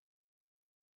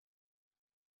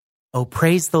 O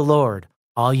praise the Lord,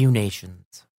 all you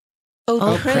nations.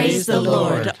 O praise the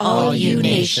Lord, all you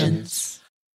nations.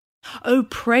 O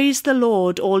praise the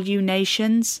Lord, all you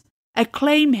nations.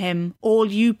 Acclaim him, all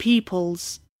you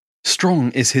peoples.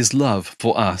 Strong is his love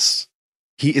for us.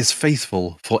 He is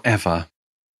faithful forever.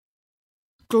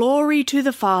 Glory to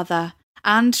the Father,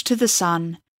 and to the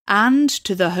Son, and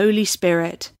to the Holy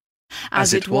Spirit,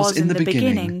 as it was in the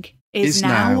beginning, is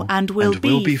now, and will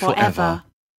be forever.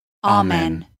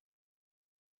 Amen.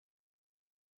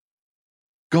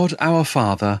 God our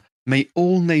Father, may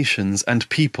all nations and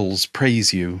peoples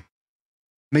praise you.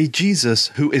 May Jesus,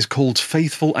 who is called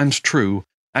faithful and true,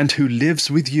 and who lives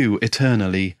with you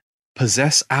eternally,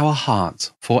 possess our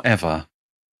hearts forever.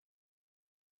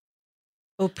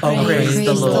 O praise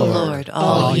the Lord,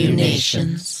 all you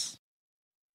nations.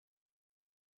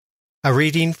 A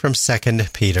reading from 2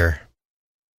 Peter.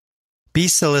 Be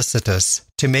solicitous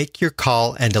to make your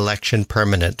call and election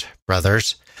permanent,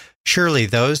 brothers. Surely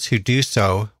those who do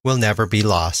so will never be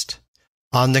lost.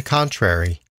 On the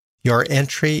contrary, your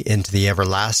entry into the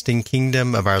everlasting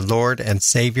kingdom of our Lord and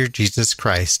Savior Jesus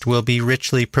Christ will be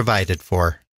richly provided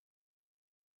for.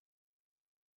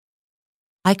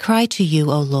 I cry to you,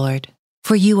 O Lord,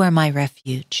 for you are my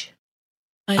refuge.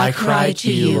 I cry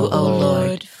to you, O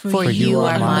Lord, for you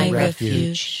are my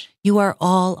refuge. You are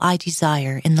all I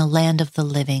desire in the land of the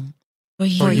living.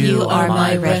 For you are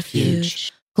my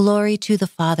refuge. Glory to the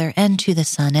Father, and to the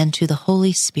Son, and to the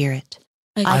Holy Spirit.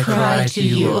 I cry to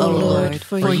you, O Lord,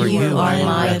 for you are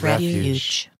my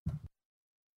refuge.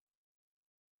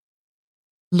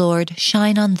 Lord,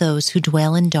 shine on those who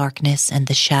dwell in darkness and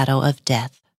the shadow of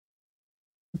death.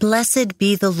 Blessed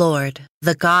be the Lord,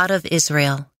 the God of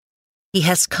Israel. He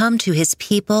has come to his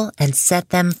people and set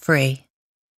them free.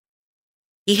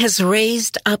 He has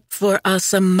raised up for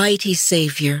us a mighty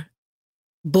Savior,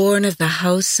 born of the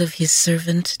house of his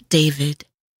servant David.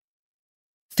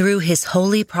 Through his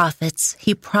holy prophets,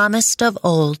 he promised of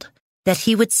old that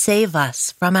he would save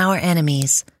us from our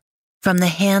enemies, from the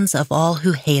hands of all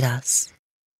who hate us.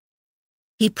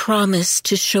 He promised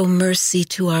to show mercy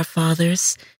to our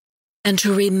fathers and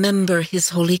to remember his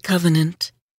holy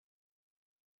covenant.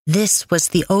 This was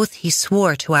the oath he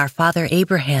swore to our father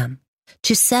Abraham,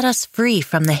 to set us free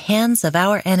from the hands of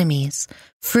our enemies,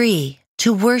 free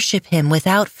to worship him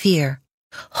without fear,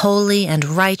 holy and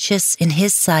righteous in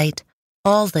his sight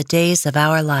all the days of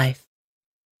our life.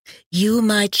 You,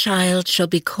 my child, shall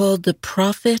be called the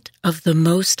prophet of the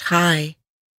Most High,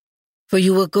 for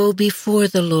you will go before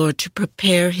the Lord to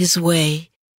prepare his way,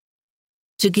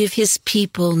 to give his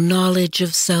people knowledge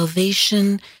of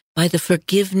salvation by the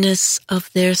forgiveness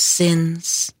of their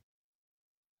sins.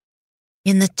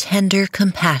 In the tender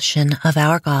compassion of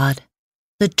our God,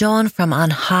 the dawn from on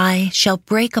high shall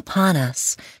break upon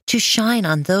us to shine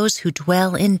on those who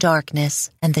dwell in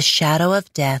darkness and the shadow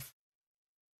of death,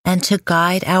 and to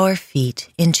guide our feet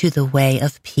into the way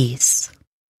of peace.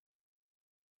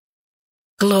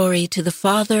 Glory to the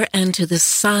Father, and to the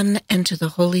Son, and to the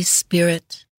Holy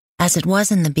Spirit. As it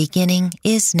was in the beginning,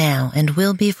 is now, and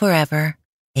will be forever.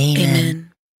 Amen.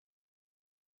 Amen.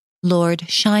 Lord,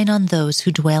 shine on those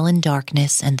who dwell in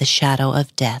darkness and the shadow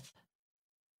of death.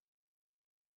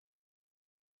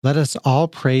 Let us all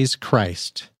praise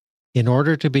Christ in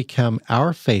order to become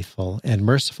our faithful and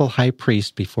merciful high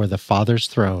priest before the Father's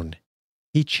throne.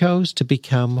 He chose to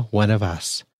become one of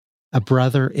us, a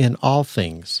brother in all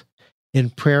things.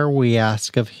 In prayer we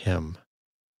ask of him,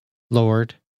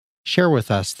 Lord, share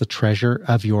with us the treasure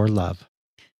of your love.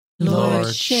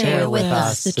 Lord, share with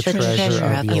us the treasure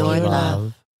of your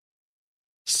love.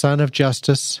 Son of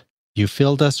justice, you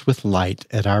filled us with light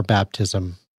at our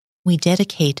baptism. We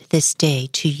dedicate this day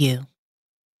to you.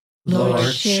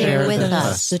 Lord, share with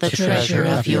us the treasure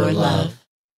of your love.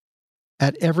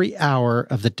 At every hour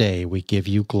of the day we give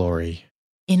you glory.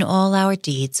 In all our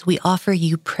deeds we offer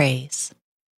you praise.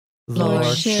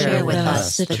 Lord, share with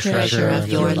us the treasure of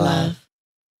your love.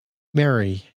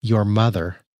 Mary, your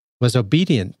mother, was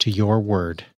obedient to your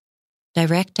word.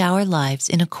 Direct our lives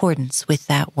in accordance with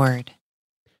that word.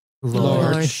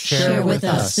 Lord, share with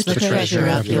us the treasure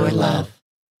of your love.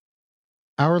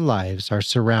 Our lives are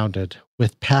surrounded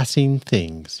with passing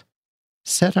things.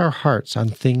 Set our hearts on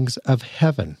things of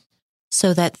heaven,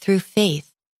 so that through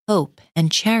faith, hope,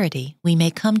 and charity we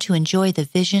may come to enjoy the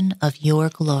vision of your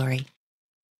glory.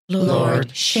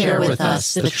 Lord, share with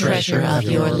us the treasure of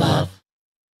your love.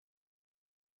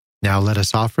 Now let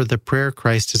us offer the prayer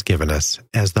Christ has given us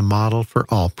as the model for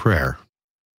all prayer.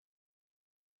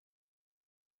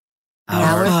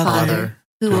 Our Father,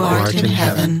 who art in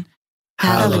heaven,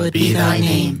 hallowed be thy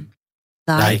name.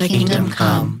 Thy kingdom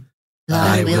come,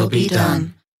 thy will be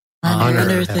done, on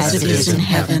earth as it is in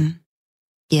heaven.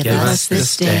 Give us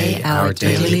this day our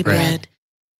daily bread,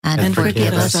 and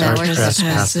forgive us our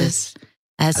trespasses,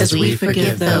 as we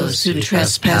forgive those who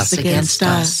trespass against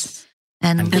us.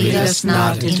 And lead us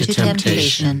not into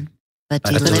temptation, but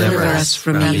deliver us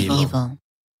from evil.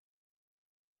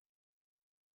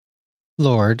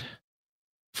 Lord,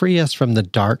 free us from the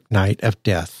dark night of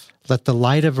death. Let the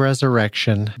light of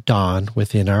resurrection dawn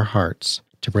within our hearts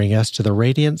to bring us to the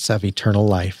radiance of eternal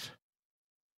life.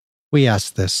 We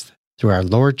ask this through our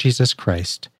Lord Jesus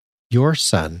Christ, your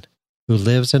Son, who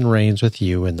lives and reigns with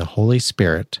you in the Holy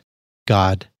Spirit,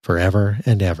 God, forever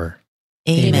and ever.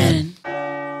 Amen.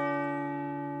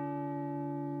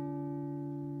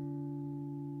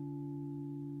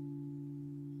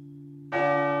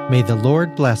 May the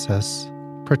Lord bless us,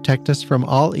 protect us from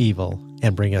all evil,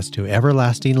 and bring us to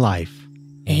everlasting life.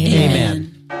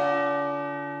 Amen.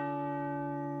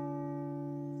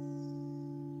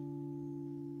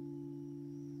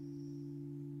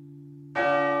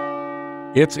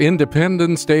 It's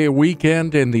Independence Day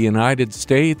weekend in the United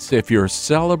States. If you're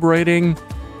celebrating,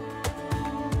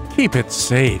 keep it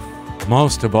safe.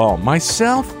 Most of all,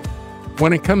 myself,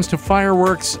 when it comes to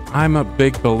fireworks, I'm a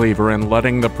big believer in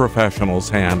letting the professionals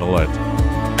handle it.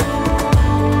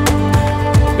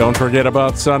 Don't forget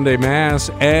about Sunday Mass,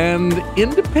 and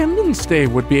Independence Day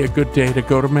would be a good day to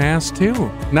go to Mass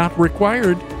too. Not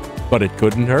required, but it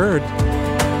couldn't hurt.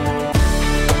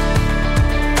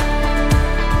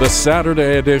 The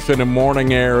Saturday edition of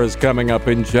Morning Air is coming up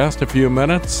in just a few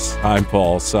minutes. I'm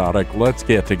Paul Sadek. Let's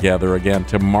get together again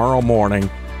tomorrow morning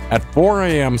at 4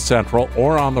 a.m. Central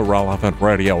or on the Relevant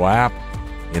Radio app.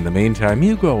 In the meantime,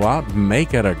 you go out and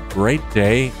make it a great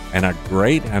day and a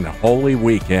great and holy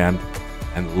weekend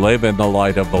and live in the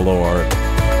light of the Lord.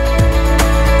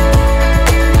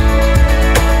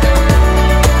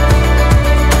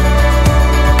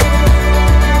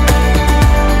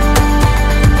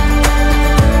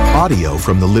 Audio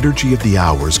from the Liturgy of the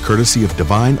Hours, courtesy of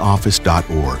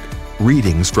DivineOffice.org.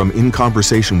 Readings from In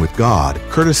Conversation with God,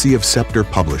 courtesy of Scepter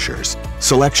Publishers.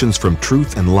 Selections from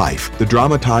Truth and Life, the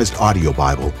dramatized audio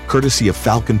Bible, courtesy of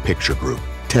Falcon Picture Group.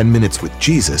 10 Minutes with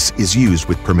Jesus is used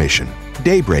with permission.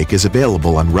 Daybreak is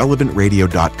available on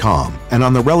RelevantRadio.com and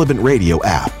on the Relevant Radio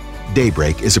app.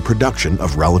 Daybreak is a production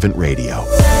of Relevant Radio.